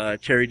with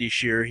Terry D.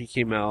 Shearer. He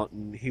came out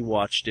and he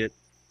watched it.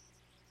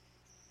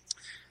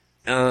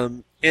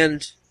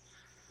 And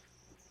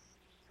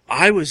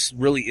I was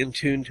really in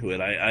tune to it.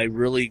 I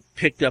really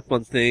picked up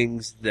on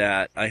things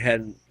that I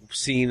hadn't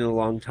seen in a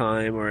long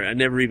time, or I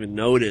never even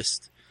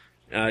noticed,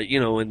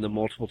 in the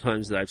multiple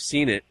times that I've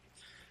seen it.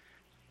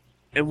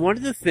 And one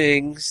of the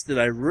things that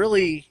I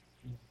really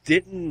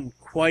didn't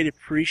quite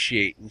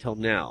appreciate until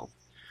now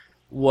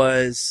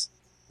was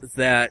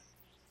that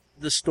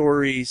the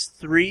stories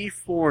 3,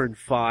 4, and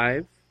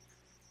 5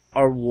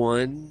 are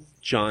one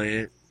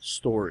giant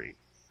story.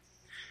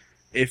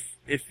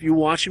 If you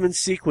watch them in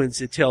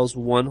sequence, it tells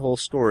one whole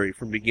story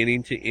from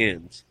beginning to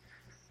end.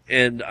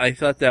 And I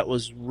thought that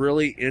was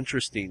really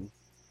interesting.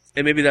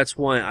 And maybe that's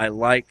why I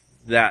like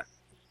that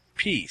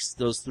piece,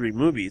 those 3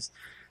 movies,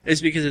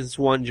 is because it's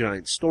one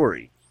giant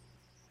story.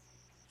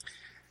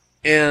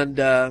 And,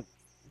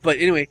 but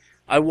anyway,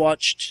 I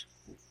watched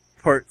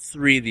part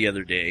 3 the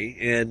other day,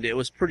 and it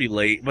was pretty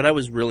late, but I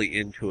was really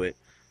into it.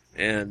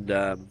 And,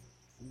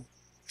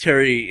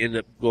 Terry ended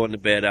up going to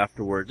bed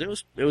afterwards. It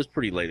was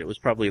pretty late. It was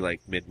probably like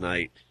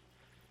midnight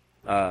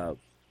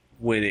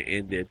when it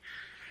ended.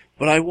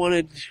 But I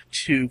wanted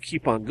to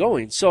keep on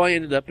going, so I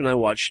ended up and I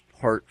watched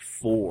part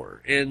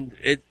 4. And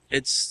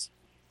it's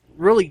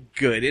really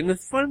good. And the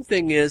fun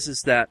thing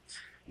is that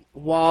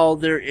while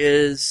there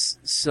is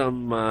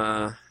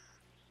some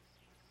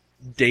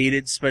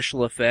dated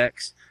special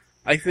effects,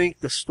 I think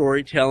the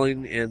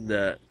storytelling and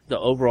the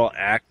overall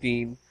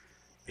acting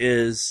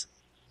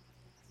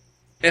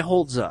it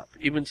holds up,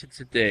 even to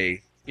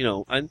today,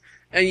 and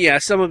yeah,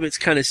 some of it's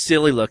kind of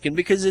silly looking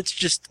because it's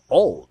just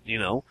old,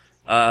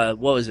 what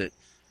was it?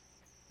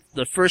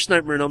 The first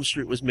Nightmare on Elm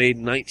Street was made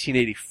in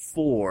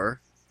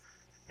 1984,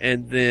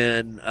 and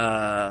then,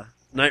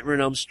 Nightmare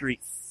on Elm Street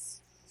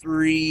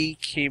 3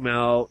 came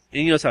out,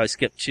 and you notice how I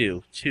skipped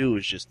 2. 2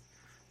 was just,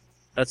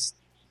 that's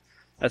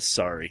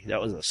sorry.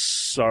 That was a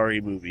sorry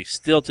movie.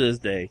 Still to this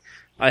day,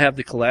 I have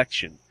the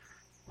collection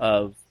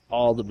of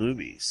all the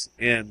movies,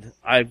 and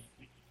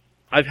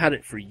I've had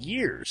it for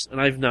years, and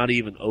I've not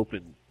even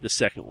opened the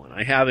second one.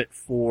 I have it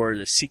for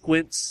the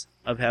sequence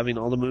of having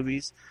all the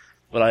movies,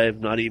 but I have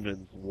not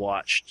even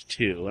watched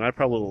 2, and I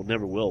probably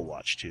never will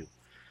watch 2.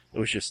 It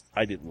was just,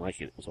 I didn't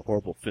like it. It was a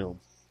horrible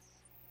film.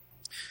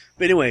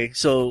 But anyway,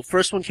 so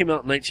first one came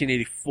out in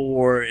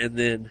 1984, and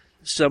then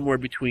somewhere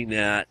between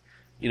that,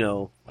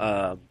 2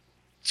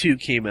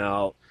 came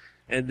out,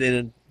 and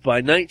then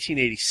by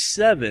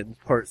 1987,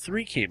 part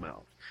 3 came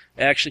out.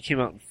 It actually came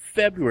out in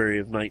February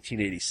of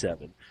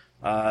 1987.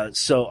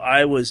 So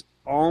I was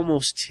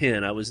almost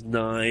 10. I was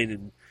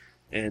 9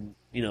 and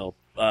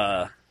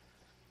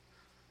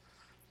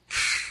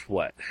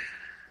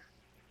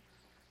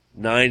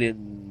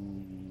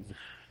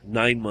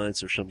 9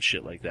 months or some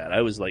shit like that.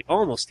 I was like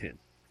almost 10.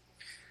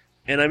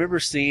 And I remember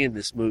seeing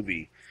this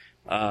movie.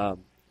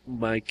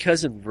 My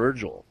cousin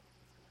Virgil,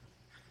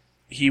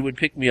 he would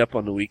pick me up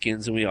on the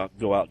weekends and we all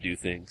go out and do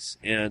things.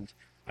 And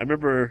I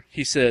remember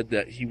he said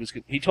that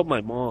he told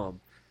my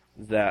mom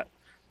that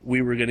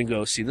we were going to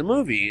go see the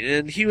movie.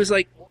 And he was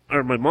like,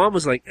 or my mom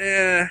was like,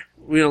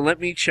 let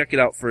me check it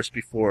out first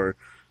before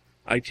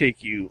I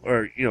take you,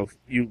 or,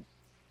 you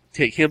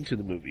take him to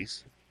the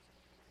movies.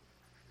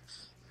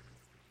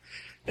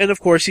 And of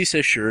course he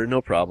says, sure,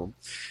 no problem.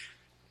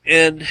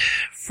 And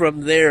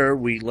from there,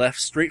 we left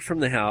straight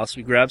from the house.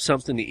 We grabbed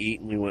something to eat,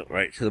 and we went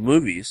right to the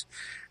movies.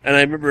 And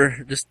I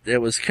remember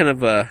it was kind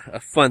of a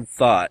fun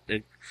thought.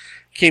 It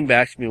came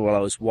back to me while I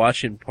was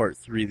watching part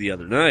 3 the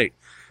other night.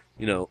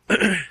 It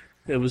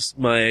was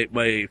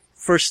my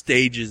first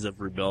stages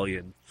of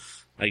rebellion,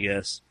 I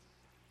guess.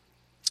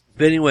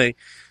 But anyway,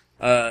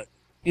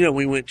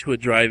 we went to a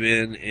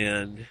drive-in,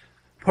 and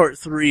part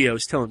 3, I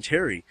was telling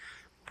Terry,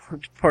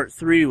 part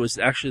 3 was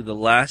actually the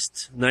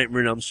last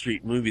Nightmare on Elm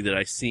Street movie that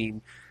I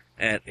seen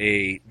at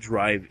a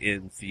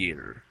drive-in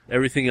theater.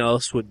 Everything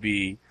else would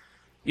be,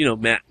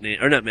 matinee,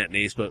 or not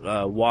matinees, but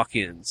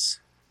walk-ins.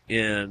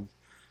 And,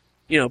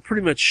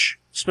 pretty much,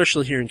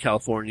 especially here in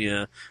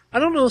California, I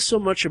don't know so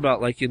much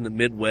about like in the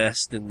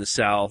Midwest and the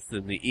South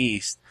and the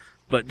East,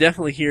 but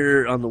definitely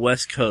here on the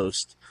West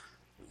Coast,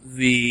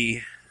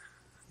 the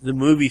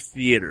movie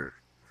theater,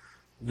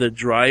 the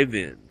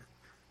drive-in,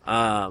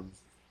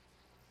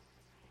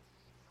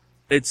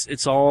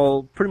 it's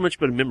all pretty much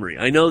but a memory.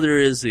 I know there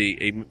is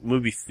a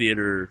movie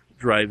theater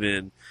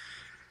drive-in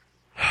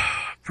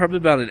probably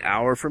about an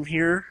hour from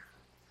here,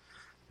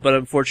 but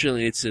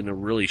unfortunately it's in a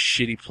really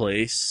shitty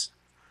place,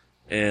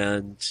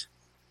 and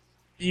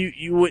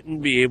you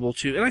wouldn't be able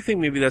to, and I think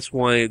maybe that's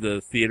why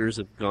the theaters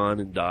have gone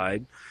and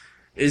died,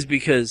 is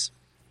because,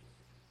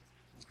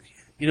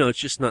 it's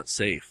just not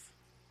safe.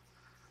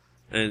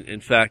 And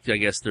in fact, I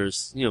guess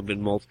there's,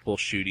 been multiple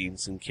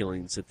shootings and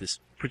killings at this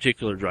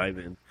particular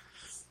drive-in.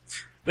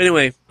 But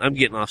anyway, I'm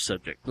getting off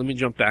subject. Let me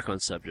jump back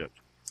on subject.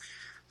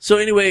 So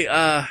anyway,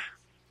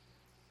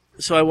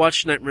 so I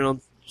watched Nightmare on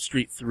Elm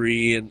Street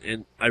 3,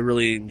 and I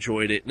really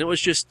enjoyed it. And it was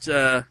just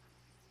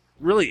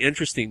really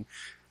interesting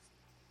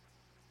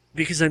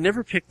because I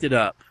never picked it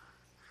up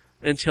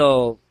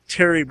until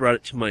Terry brought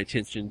it to my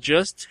attention,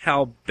 just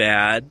how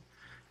bad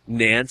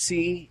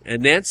Nancy,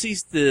 and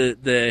Nancy's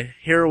the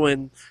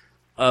heroine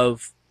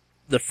of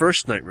the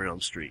first Nightmare on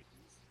Elm Street.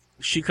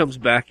 She comes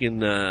back in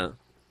the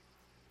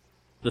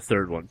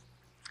third one.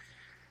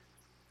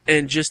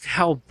 And just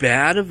how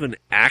bad of an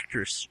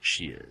actress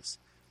she is.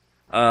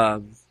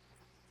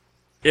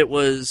 It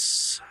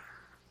was,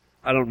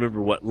 I don't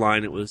remember what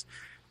line it was.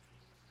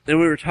 And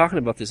we were talking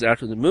about this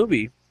after the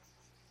movie.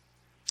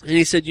 And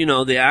he said,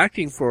 the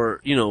acting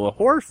for, a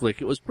horror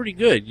flick, it was pretty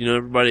good.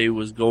 Everybody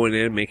was going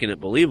in making it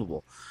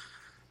believable.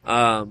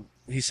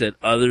 He said,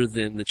 other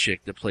than the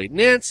chick that played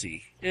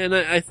Nancy. And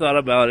I thought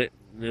about it,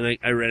 and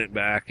I read it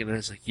back, and I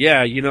was like,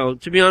 yeah,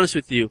 to be honest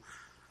with you,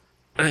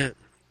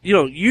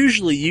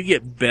 usually you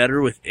get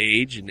better with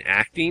age and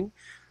acting,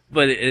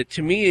 but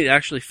to me it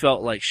actually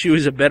felt like she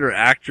was a better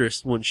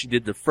actress when she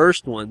did the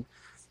first one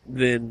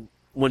than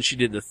when she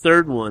did the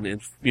third one,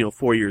 and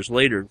 4 years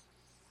later.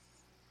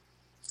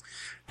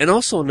 And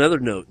also another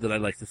note that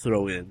I'd like to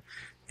throw in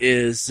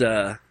is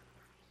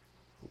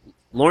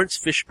Lawrence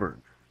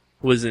Fishburne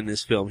was in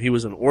this film. He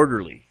was an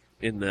orderly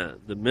in the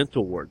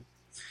mental ward.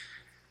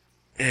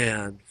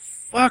 And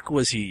fuck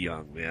was he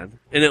young, man.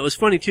 And it was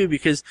funny too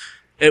because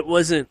it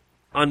wasn't,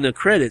 on the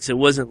credits, it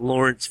wasn't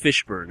Lawrence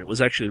Fishburne. It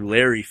was actually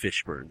Larry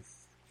Fishburne.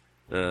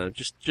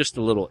 Just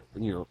a little,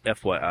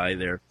 FYI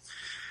there.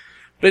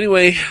 But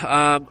anyway,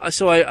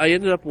 so I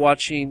ended up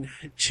watching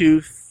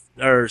 3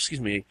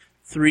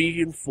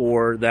 and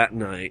 4 that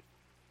night.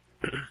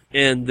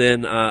 And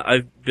then,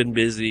 I've been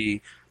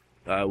busy,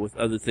 with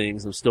other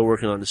things. I'm still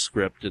working on the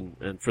script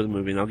and for the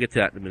movie, and I'll get to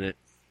that in a minute.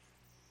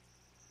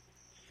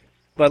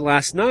 But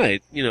last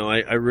night,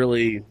 I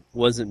really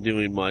wasn't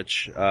doing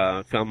much.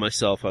 I found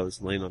myself, I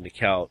was laying on the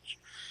couch,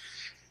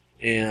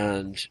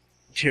 and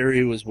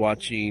Terry was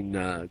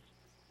watching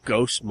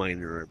Ghost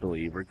Miner, I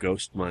believe, or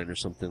Ghost Mine or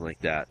something like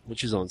that,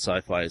 which is on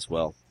Sci-Fi as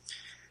well.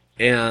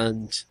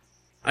 And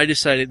I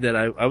decided that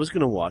I was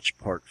going to watch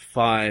part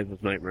 5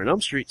 of Nightmare on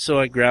Elm Street, so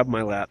I grabbed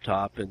my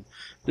laptop and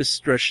just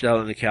stretched out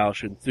on the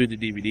couch and threw the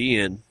DVD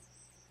in.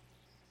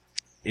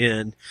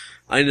 And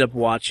I ended up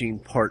watching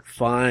part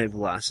 5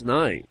 last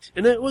night.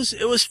 And it was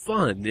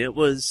fun. It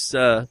was,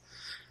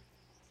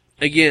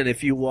 again,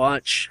 if you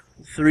watch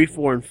 3,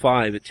 4, and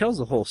 5, it tells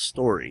the whole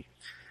story.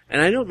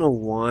 And I don't know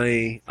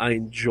why I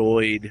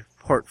enjoyed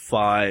part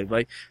 5.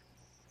 I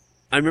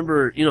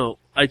remember,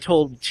 I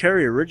told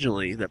Terry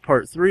originally that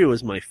part 3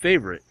 was my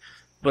favorite.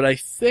 But I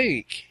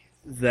think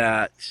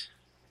that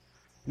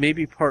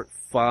maybe part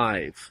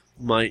 5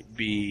 might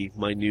be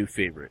my new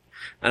favorite.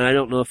 And I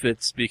don't know if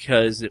it's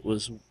because it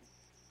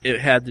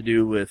had to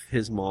do with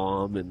his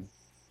mom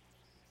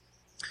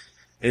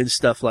and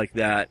stuff like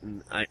that.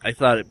 And I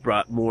thought it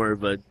brought more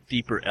of a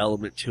deeper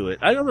element to it.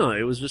 I don't know.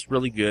 It was just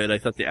really good. I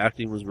thought the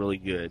acting was really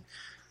good.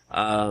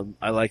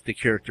 I liked the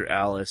character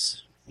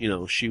Alice. You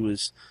know, she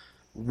was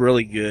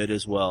really good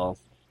as well.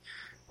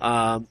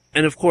 And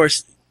of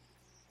course,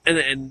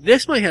 and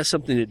this might have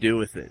something to do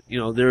with it. You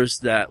know, there's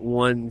that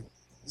one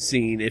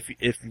scene, if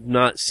you've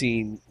not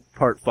seen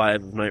part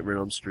 5 of Nightmare on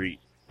Elm Street,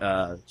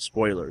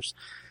 spoilers,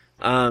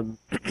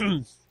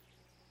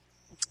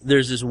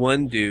 there's this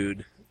one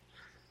dude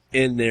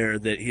in there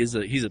that he's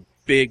a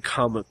big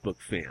comic book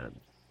fan,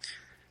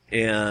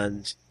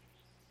 and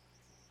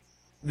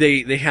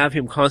they have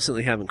him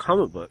constantly having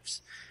comic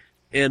books.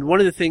 And one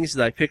of the things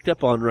that I picked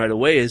up on right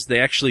away is they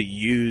actually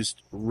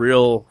used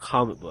real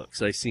comic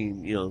books. I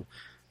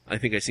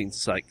think I seen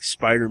like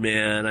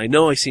Spider-Man. I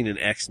know I seen an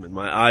X-Men.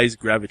 My eyes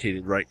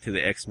gravitated right to the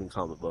X-Men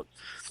comic book.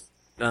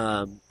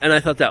 And I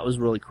thought that was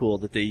really cool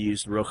that they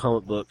used real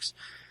comic books.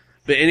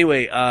 But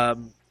anyway,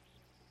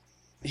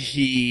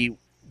 he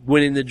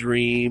went in the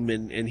dream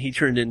and he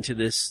turned into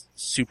this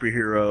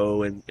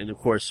superhero, and of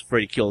course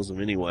Freddy kills him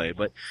anyway.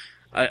 But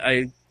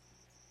I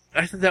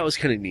thought that was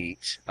kind of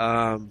neat.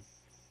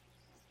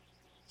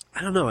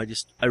 I don't know,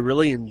 I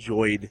really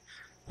enjoyed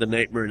the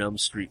Nightmare on Elm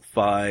Street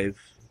 5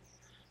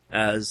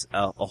 as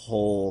a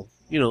whole,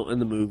 you know, in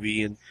the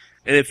movie. And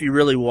if you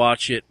really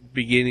watch it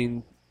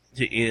beginning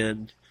to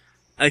end,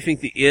 I think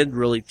the end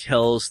really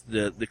tells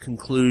the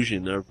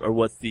conclusion or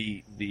what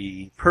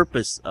the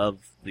purpose of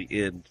the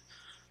end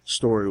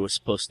story was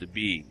supposed to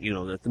be. You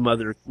know, that the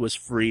mother was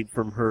freed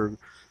from her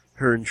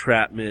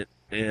entrapment,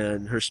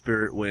 and her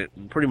spirit went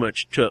and pretty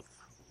much took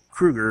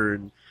Krueger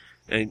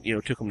and you know,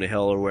 took him to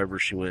hell or wherever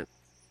she went.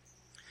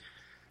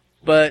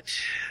 But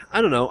I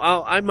don't know.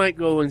 I might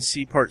go and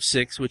see part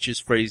 6, which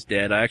is Freddy's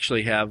Dead. I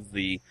actually have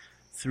the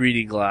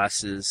 3D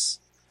glasses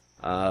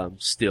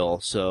still,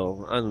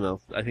 so I don't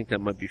know. I think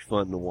that might be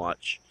fun to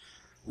watch.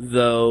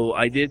 Though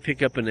I did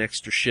pick up an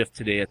extra shift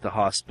today at the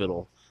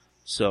hospital,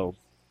 so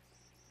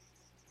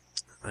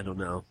I don't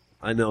know.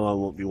 I know I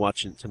won't be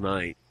watching it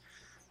tonight.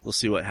 We'll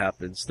see what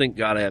happens. Thank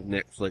God I have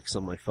Netflix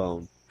on my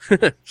phone.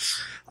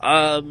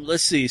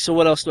 Let's see. So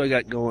what else do I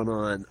got going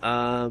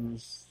on?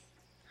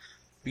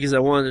 Because I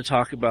wanted to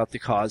talk about the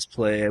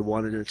cosplay. I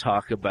wanted to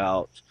talk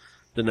about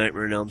the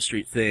Nightmare on Elm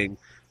Street thing.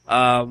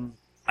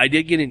 I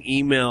did get an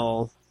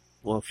email,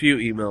 well, a few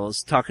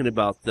emails, talking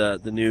about the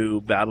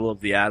new Battle of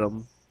the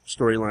Atom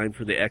storyline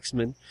for the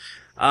X-Men.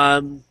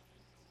 And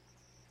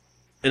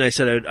I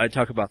said I'd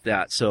talk about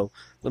that. So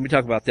let me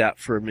talk about that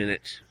for a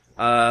minute.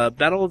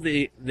 Battle of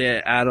the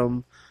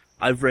Atom,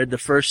 I've read the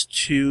first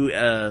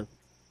 2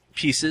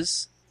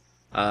 pieces.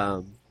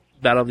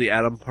 Battle of the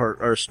Atom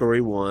or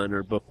Story 1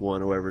 or Book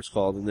 1 or whatever it's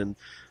called, and then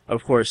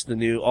of course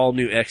the all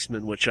new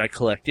X-Men, which I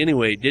collect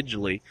anyway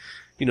digitally.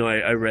 You know,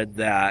 I read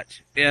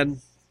that,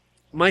 and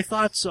my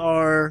thoughts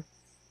are,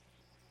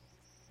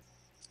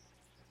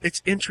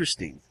 it's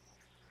interesting.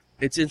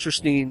 It's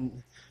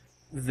interesting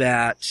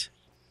that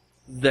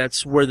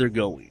that's where they're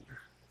going,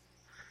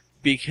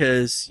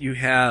 because you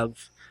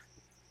have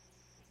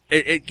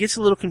it gets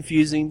a little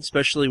confusing,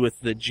 especially with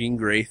the Jean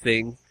Grey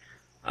thing.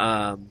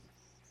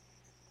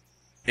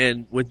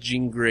 And with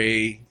Jean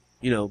Grey,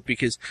 you know,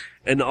 because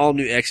in the all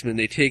new X-Men,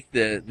 they take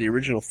the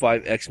original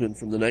 5 X-Men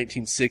from the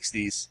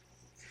 1960s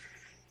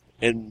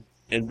and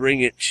bring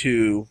it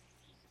to,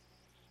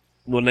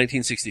 well,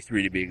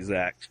 1963 to be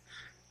exact,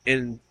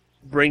 and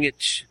bring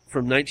it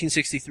from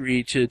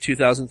 1963 to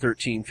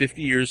 2013,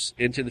 50 years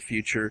into the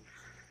future.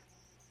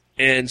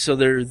 And so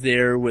they're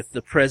there with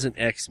the present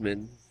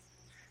X-Men.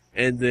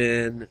 And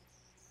then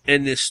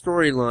in this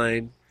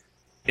storyline,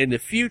 in the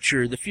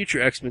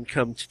future X-Men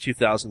come to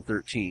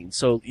 2013.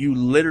 So you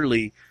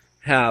literally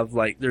have,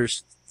 like,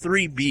 there's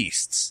 3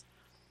 beasts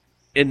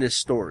in this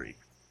story.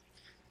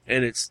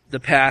 And it's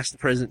the past, the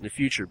present, and the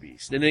future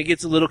beast. And it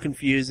gets a little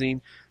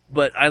confusing,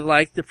 but I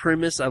like the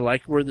premise. I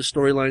like where the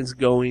storyline's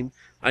going.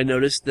 I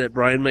noticed that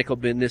Brian Michael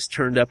Bendis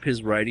turned up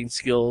his writing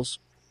skills.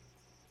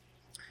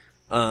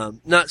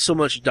 Not so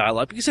much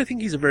dialogue, because I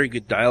think he's a very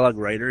good dialogue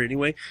writer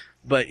anyway,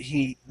 but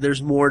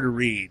there's more to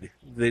read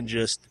than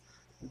just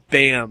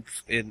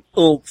bamf and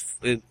oomph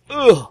and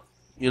ugh,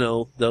 you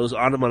know, those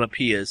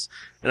onomatopoeias.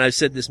 And I've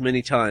said this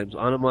many times,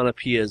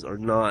 onomatopoeias are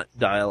not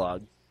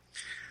dialogue.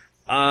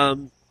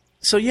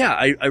 So yeah,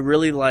 I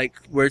really like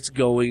where it's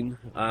going.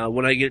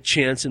 When I get a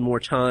chance and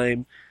more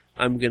time,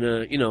 I'm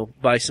gonna, you know,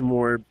 buy some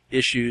more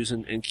issues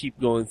and keep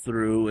going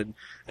through,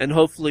 and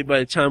hopefully by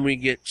the time we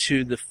get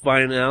to the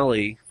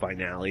finale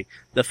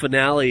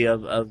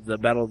of the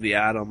Battle of the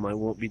Atom, I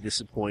won't be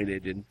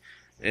disappointed,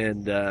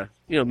 and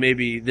you know,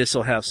 maybe this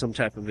will have some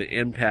type of an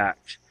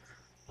impact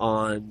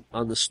on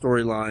the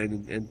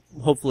storyline, and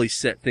hopefully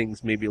set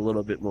things maybe a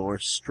little bit more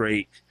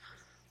straight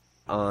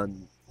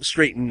and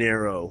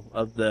narrow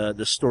of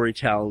the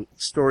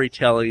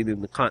storytelling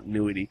and the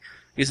continuity,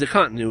 because the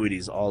continuity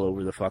is all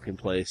over the fucking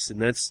place,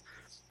 and that's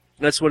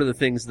one of the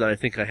things that I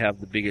think I have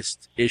the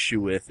biggest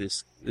issue with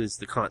is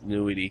the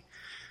continuity.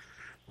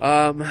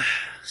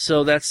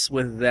 So that's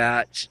with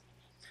that.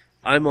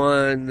 I'm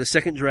on the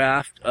second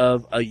draft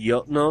of A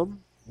Yotnom,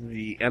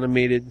 the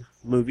animated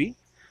movie.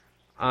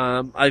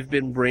 I've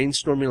been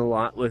brainstorming a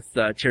lot with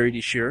Terry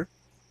DeShear.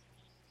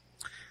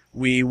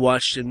 We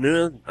watched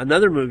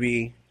another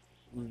movie.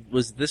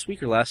 Was it this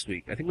week or last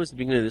week? I think it was the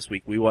beginning of this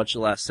week. We watched The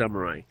Last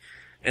Samurai.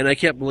 And I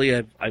can't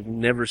believe I've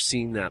never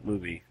seen that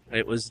movie.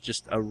 It was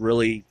just a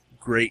really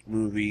great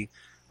movie.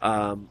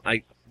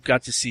 I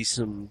got to see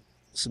some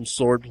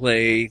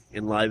swordplay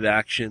in live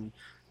action.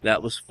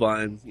 That was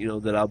fun,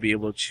 that I'll be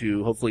able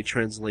to hopefully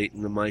translate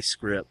into my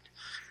script.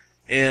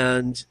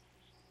 And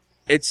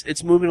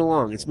it's moving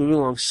along. It's moving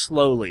along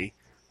slowly.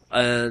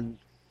 And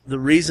the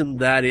reason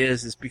that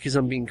is because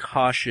I'm being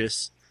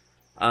cautious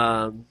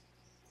about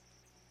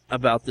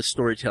the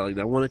storytelling.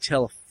 I want to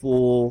tell a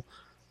full-hearted,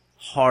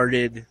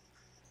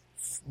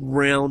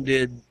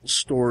 rounded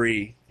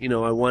story.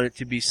 I want it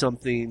to be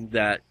something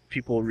that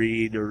people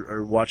read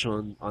or watch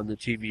on the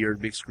TV or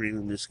big screen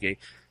and just go,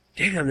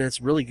 damn,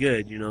 that's really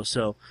good,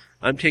 So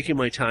I'm taking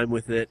my time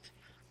with it.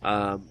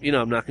 I'm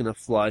not going to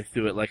fly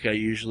through it like I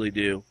usually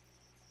do.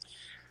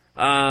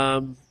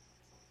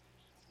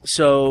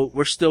 So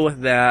we're still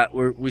with that.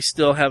 We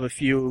still have a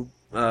few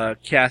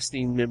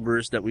casting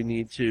members that we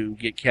need to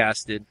get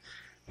casted,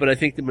 but I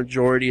think the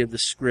majority of the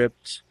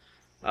script,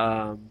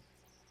 the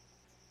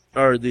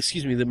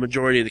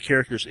majority of the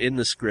characters in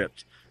the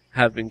script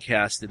have been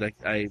casted.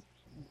 I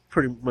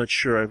pretty much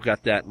sure I've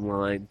got that in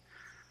line.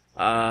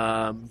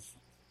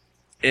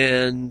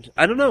 And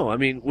I don't know. I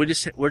mean, we're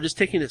just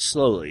taking it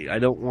slowly. I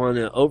don't want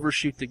to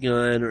overshoot the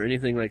gun or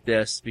anything like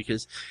this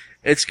because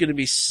it's going to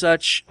be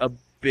such a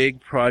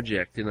big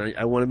project, and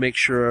I want to make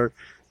sure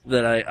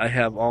that I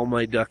have all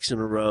my ducks in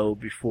a row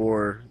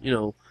before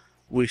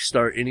we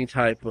start any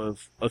type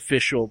of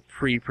official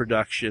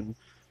pre-production,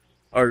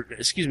 or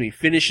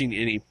finishing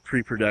any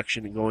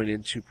pre-production and going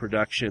into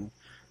production.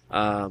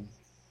 I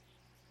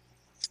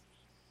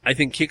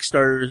think the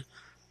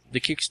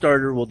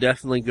Kickstarter will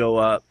definitely go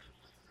up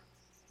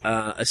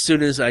as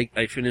soon as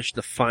I finish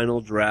the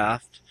final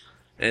draft.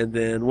 And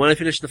then when I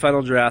finish the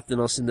final draft, then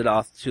I'll send it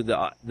off to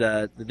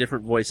the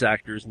different voice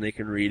actors, and they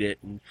can read it,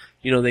 and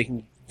they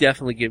can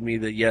definitely give me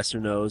the yes or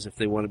no's if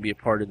they want to be a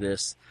part of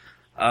this.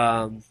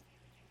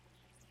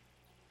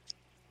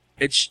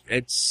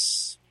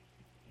 It's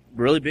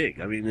really big.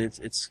 I mean,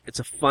 it's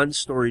a fun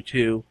story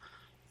too.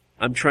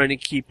 I'm trying to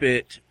keep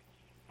it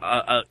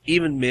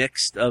even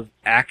mixed of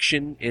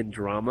action and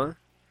drama.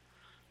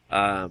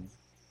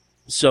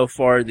 So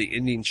far, the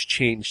ending's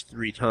changed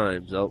 3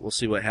 times. We'll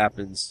see what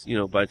happens,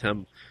 by the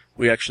time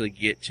we actually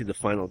get to the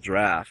final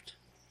draft.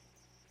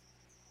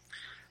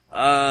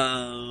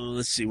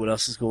 Let's see what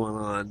else is going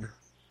on.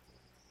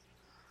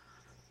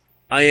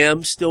 I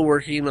am still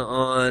working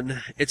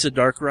on It's a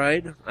Dark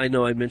Ride. I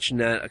know I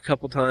mentioned that a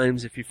couple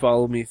times. If you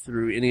follow me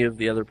through any of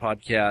the other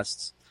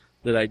podcasts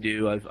that I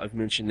do, I've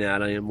mentioned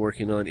that. I am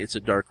working on It's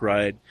a Dark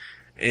Ride.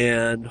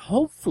 And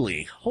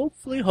hopefully,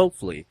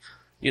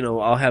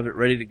 I'll have it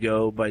ready to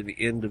go by the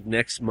end of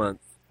next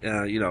month,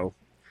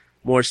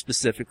 more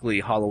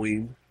specifically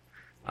Halloween,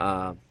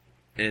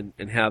 and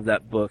have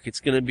that book. It's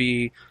going to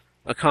be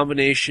a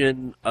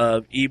combination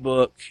of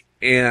ebook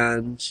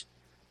and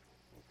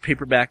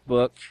paperback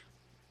book.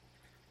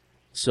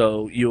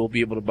 So you'll be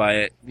able to buy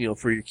it,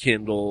 for your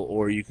Kindle,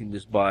 or you can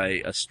just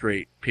buy a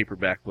straight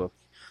paperback book.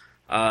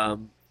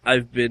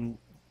 I've been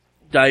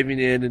diving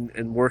in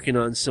and working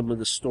on some of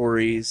the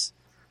stories.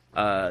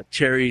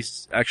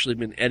 Terry's actually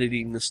been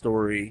editing the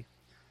story,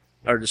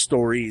 or the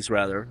stories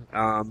rather.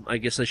 I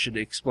guess I should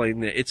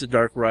explain that It's a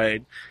Dark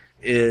Ride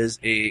is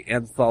a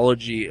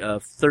anthology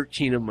of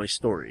 13 of my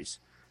stories.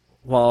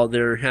 While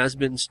there has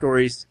been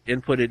stories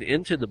inputted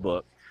into the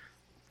book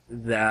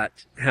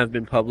that have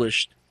been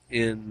published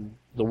in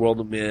the World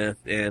of Myth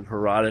and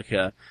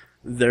Erotica,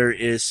 there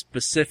is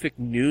specific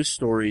news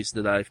stories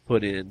that I've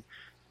put in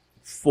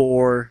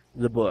for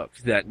the book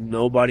that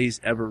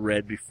nobody's ever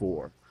read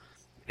before.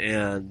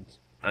 And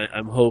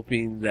I'm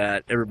hoping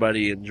that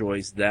everybody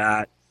enjoys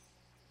that.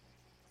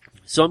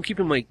 So I'm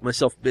keeping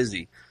myself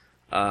busy.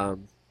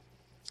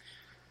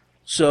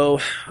 So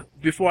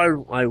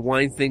before I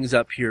wind things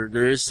up here,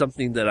 there is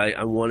something that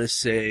I want to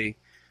say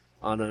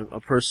on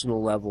a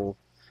personal level,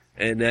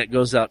 and that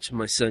goes out to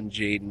my son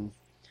Jaden.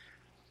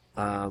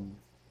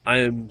 I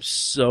am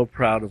so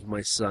proud of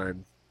my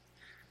son.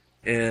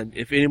 And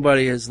if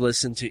anybody has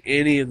listened to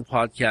any of the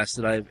podcasts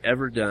that I've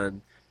ever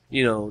done,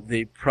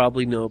 they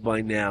probably know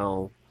by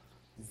now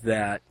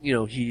that,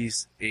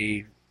 he's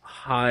a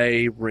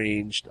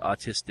high-ranged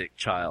autistic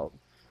child,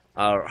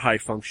 or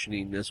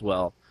high-functioning as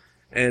well.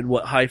 And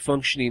what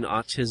high-functioning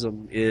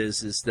autism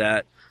is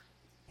that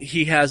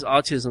he has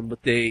autism,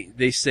 but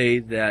they say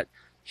that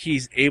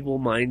he's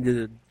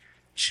able-minded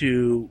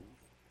to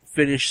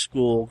finish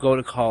school, go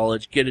to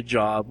college, get a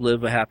job,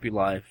 live a happy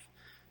life.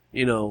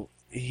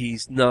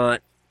 He's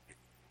not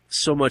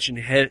so much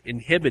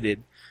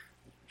inhibited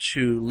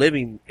to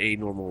living a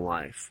normal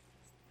life.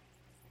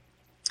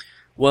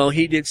 Well,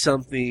 he did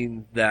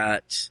something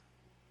that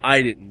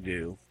I didn't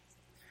do.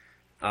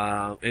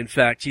 In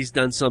fact, he's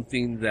done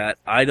something that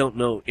I don't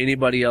know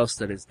anybody else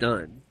that has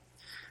done.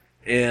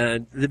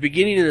 And the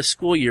beginning of the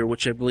school year,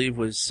 which I believe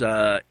was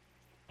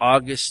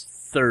August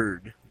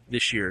 3rd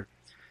this year,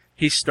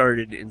 he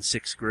started in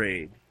 6th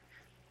grade.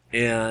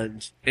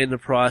 And in the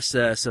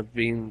process of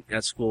being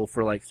at school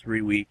for like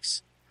 3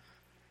 weeks,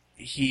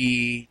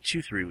 3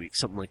 weeks,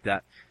 something like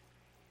that,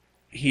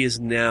 he is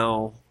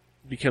now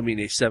becoming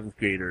a 7th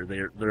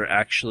grader. They're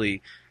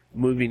actually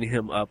moving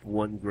him up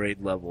 1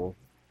 grade level.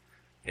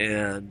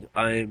 And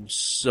I am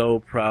so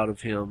proud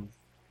of him.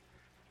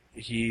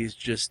 He's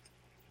just,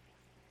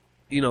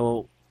 you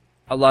know,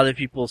 a lot of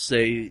people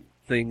say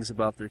things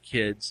about their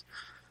kids.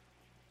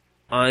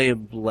 I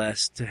am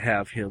blessed to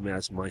have him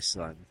as my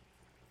son.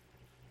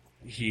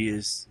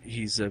 He's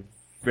a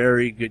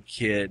very good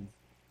kid.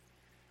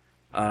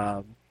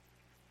 You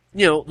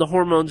know, the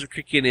hormones are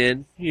kicking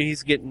in.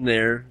 He's getting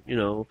there. You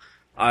know,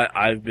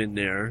 I've been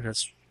there.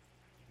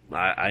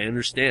 I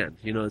understand.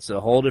 You know, it's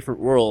a whole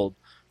different world.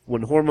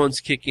 When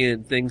hormones kick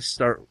in, things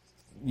start,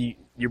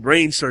 your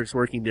brain starts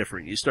working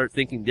different. You start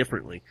thinking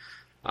differently.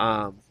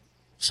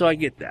 So I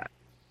get that.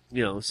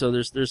 You know, so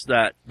there's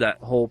that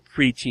whole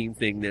preteen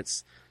thing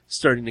that's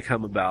starting to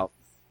come about.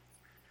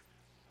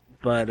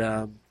 But,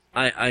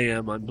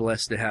 I'm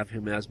blessed to have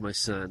him as my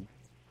son,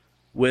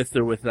 with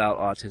or without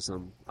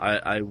autism.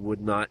 I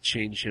would not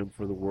change him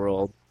for the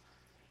world.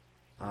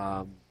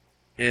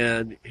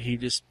 And he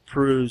just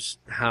proves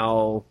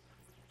how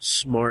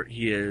smart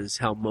he is,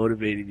 how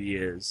motivated he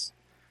is.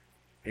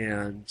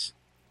 And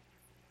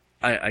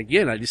I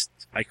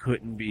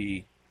couldn't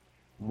be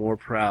more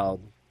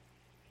proud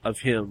of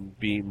him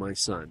being my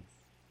son.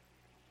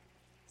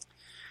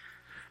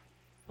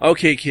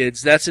 Okay,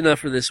 kids, that's enough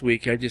for this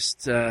week. I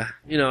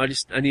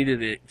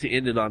needed it to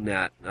end it on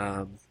that.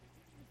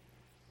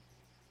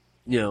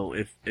 You know,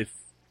 if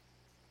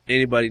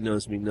anybody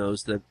knows me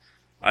knows that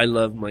I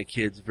love my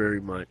kids very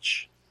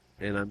much,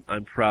 and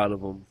I'm proud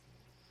of them.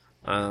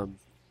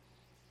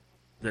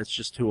 That's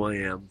just who I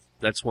am.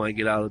 That's why I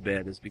get out of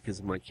bed, is because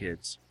of my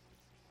kids.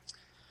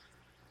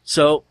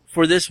 So,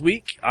 for this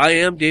week, I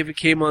am David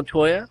K.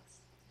 Montoya.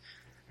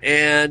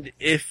 And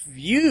if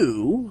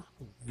you,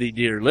 the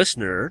dear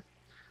listener,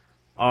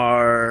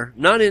 are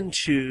not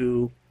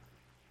into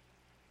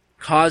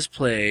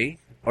cosplay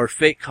or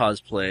fake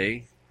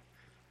cosplay,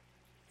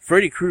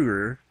 Freddy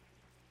Krueger,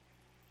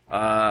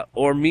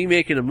 or me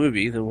making a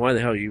movie, then why the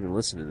hell are you even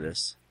listening to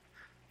this?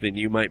 Then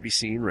you might be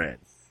seeing red.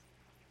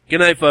 Good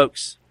night,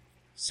 folks.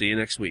 See you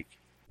next week.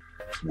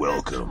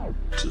 Welcome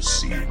to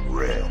Seeing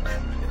Red.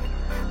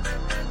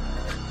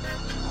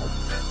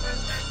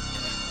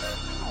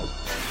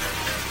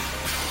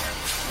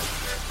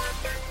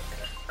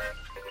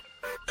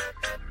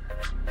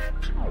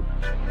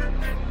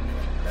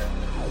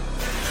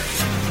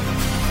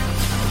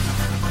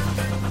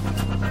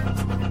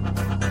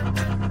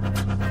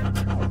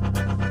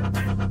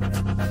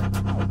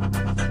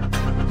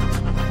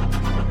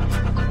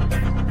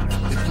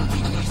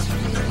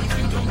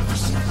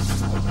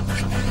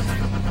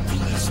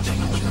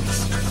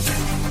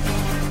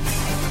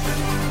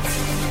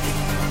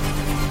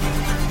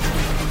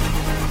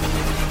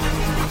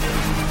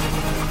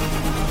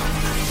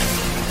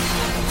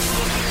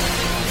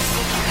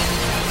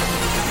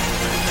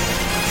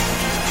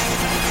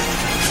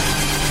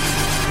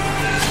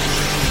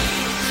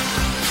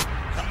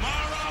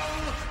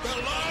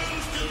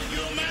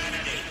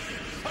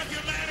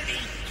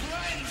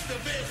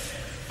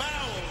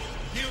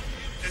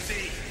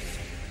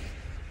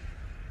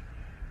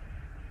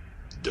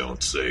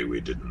 Don't say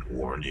we didn't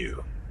warn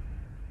you.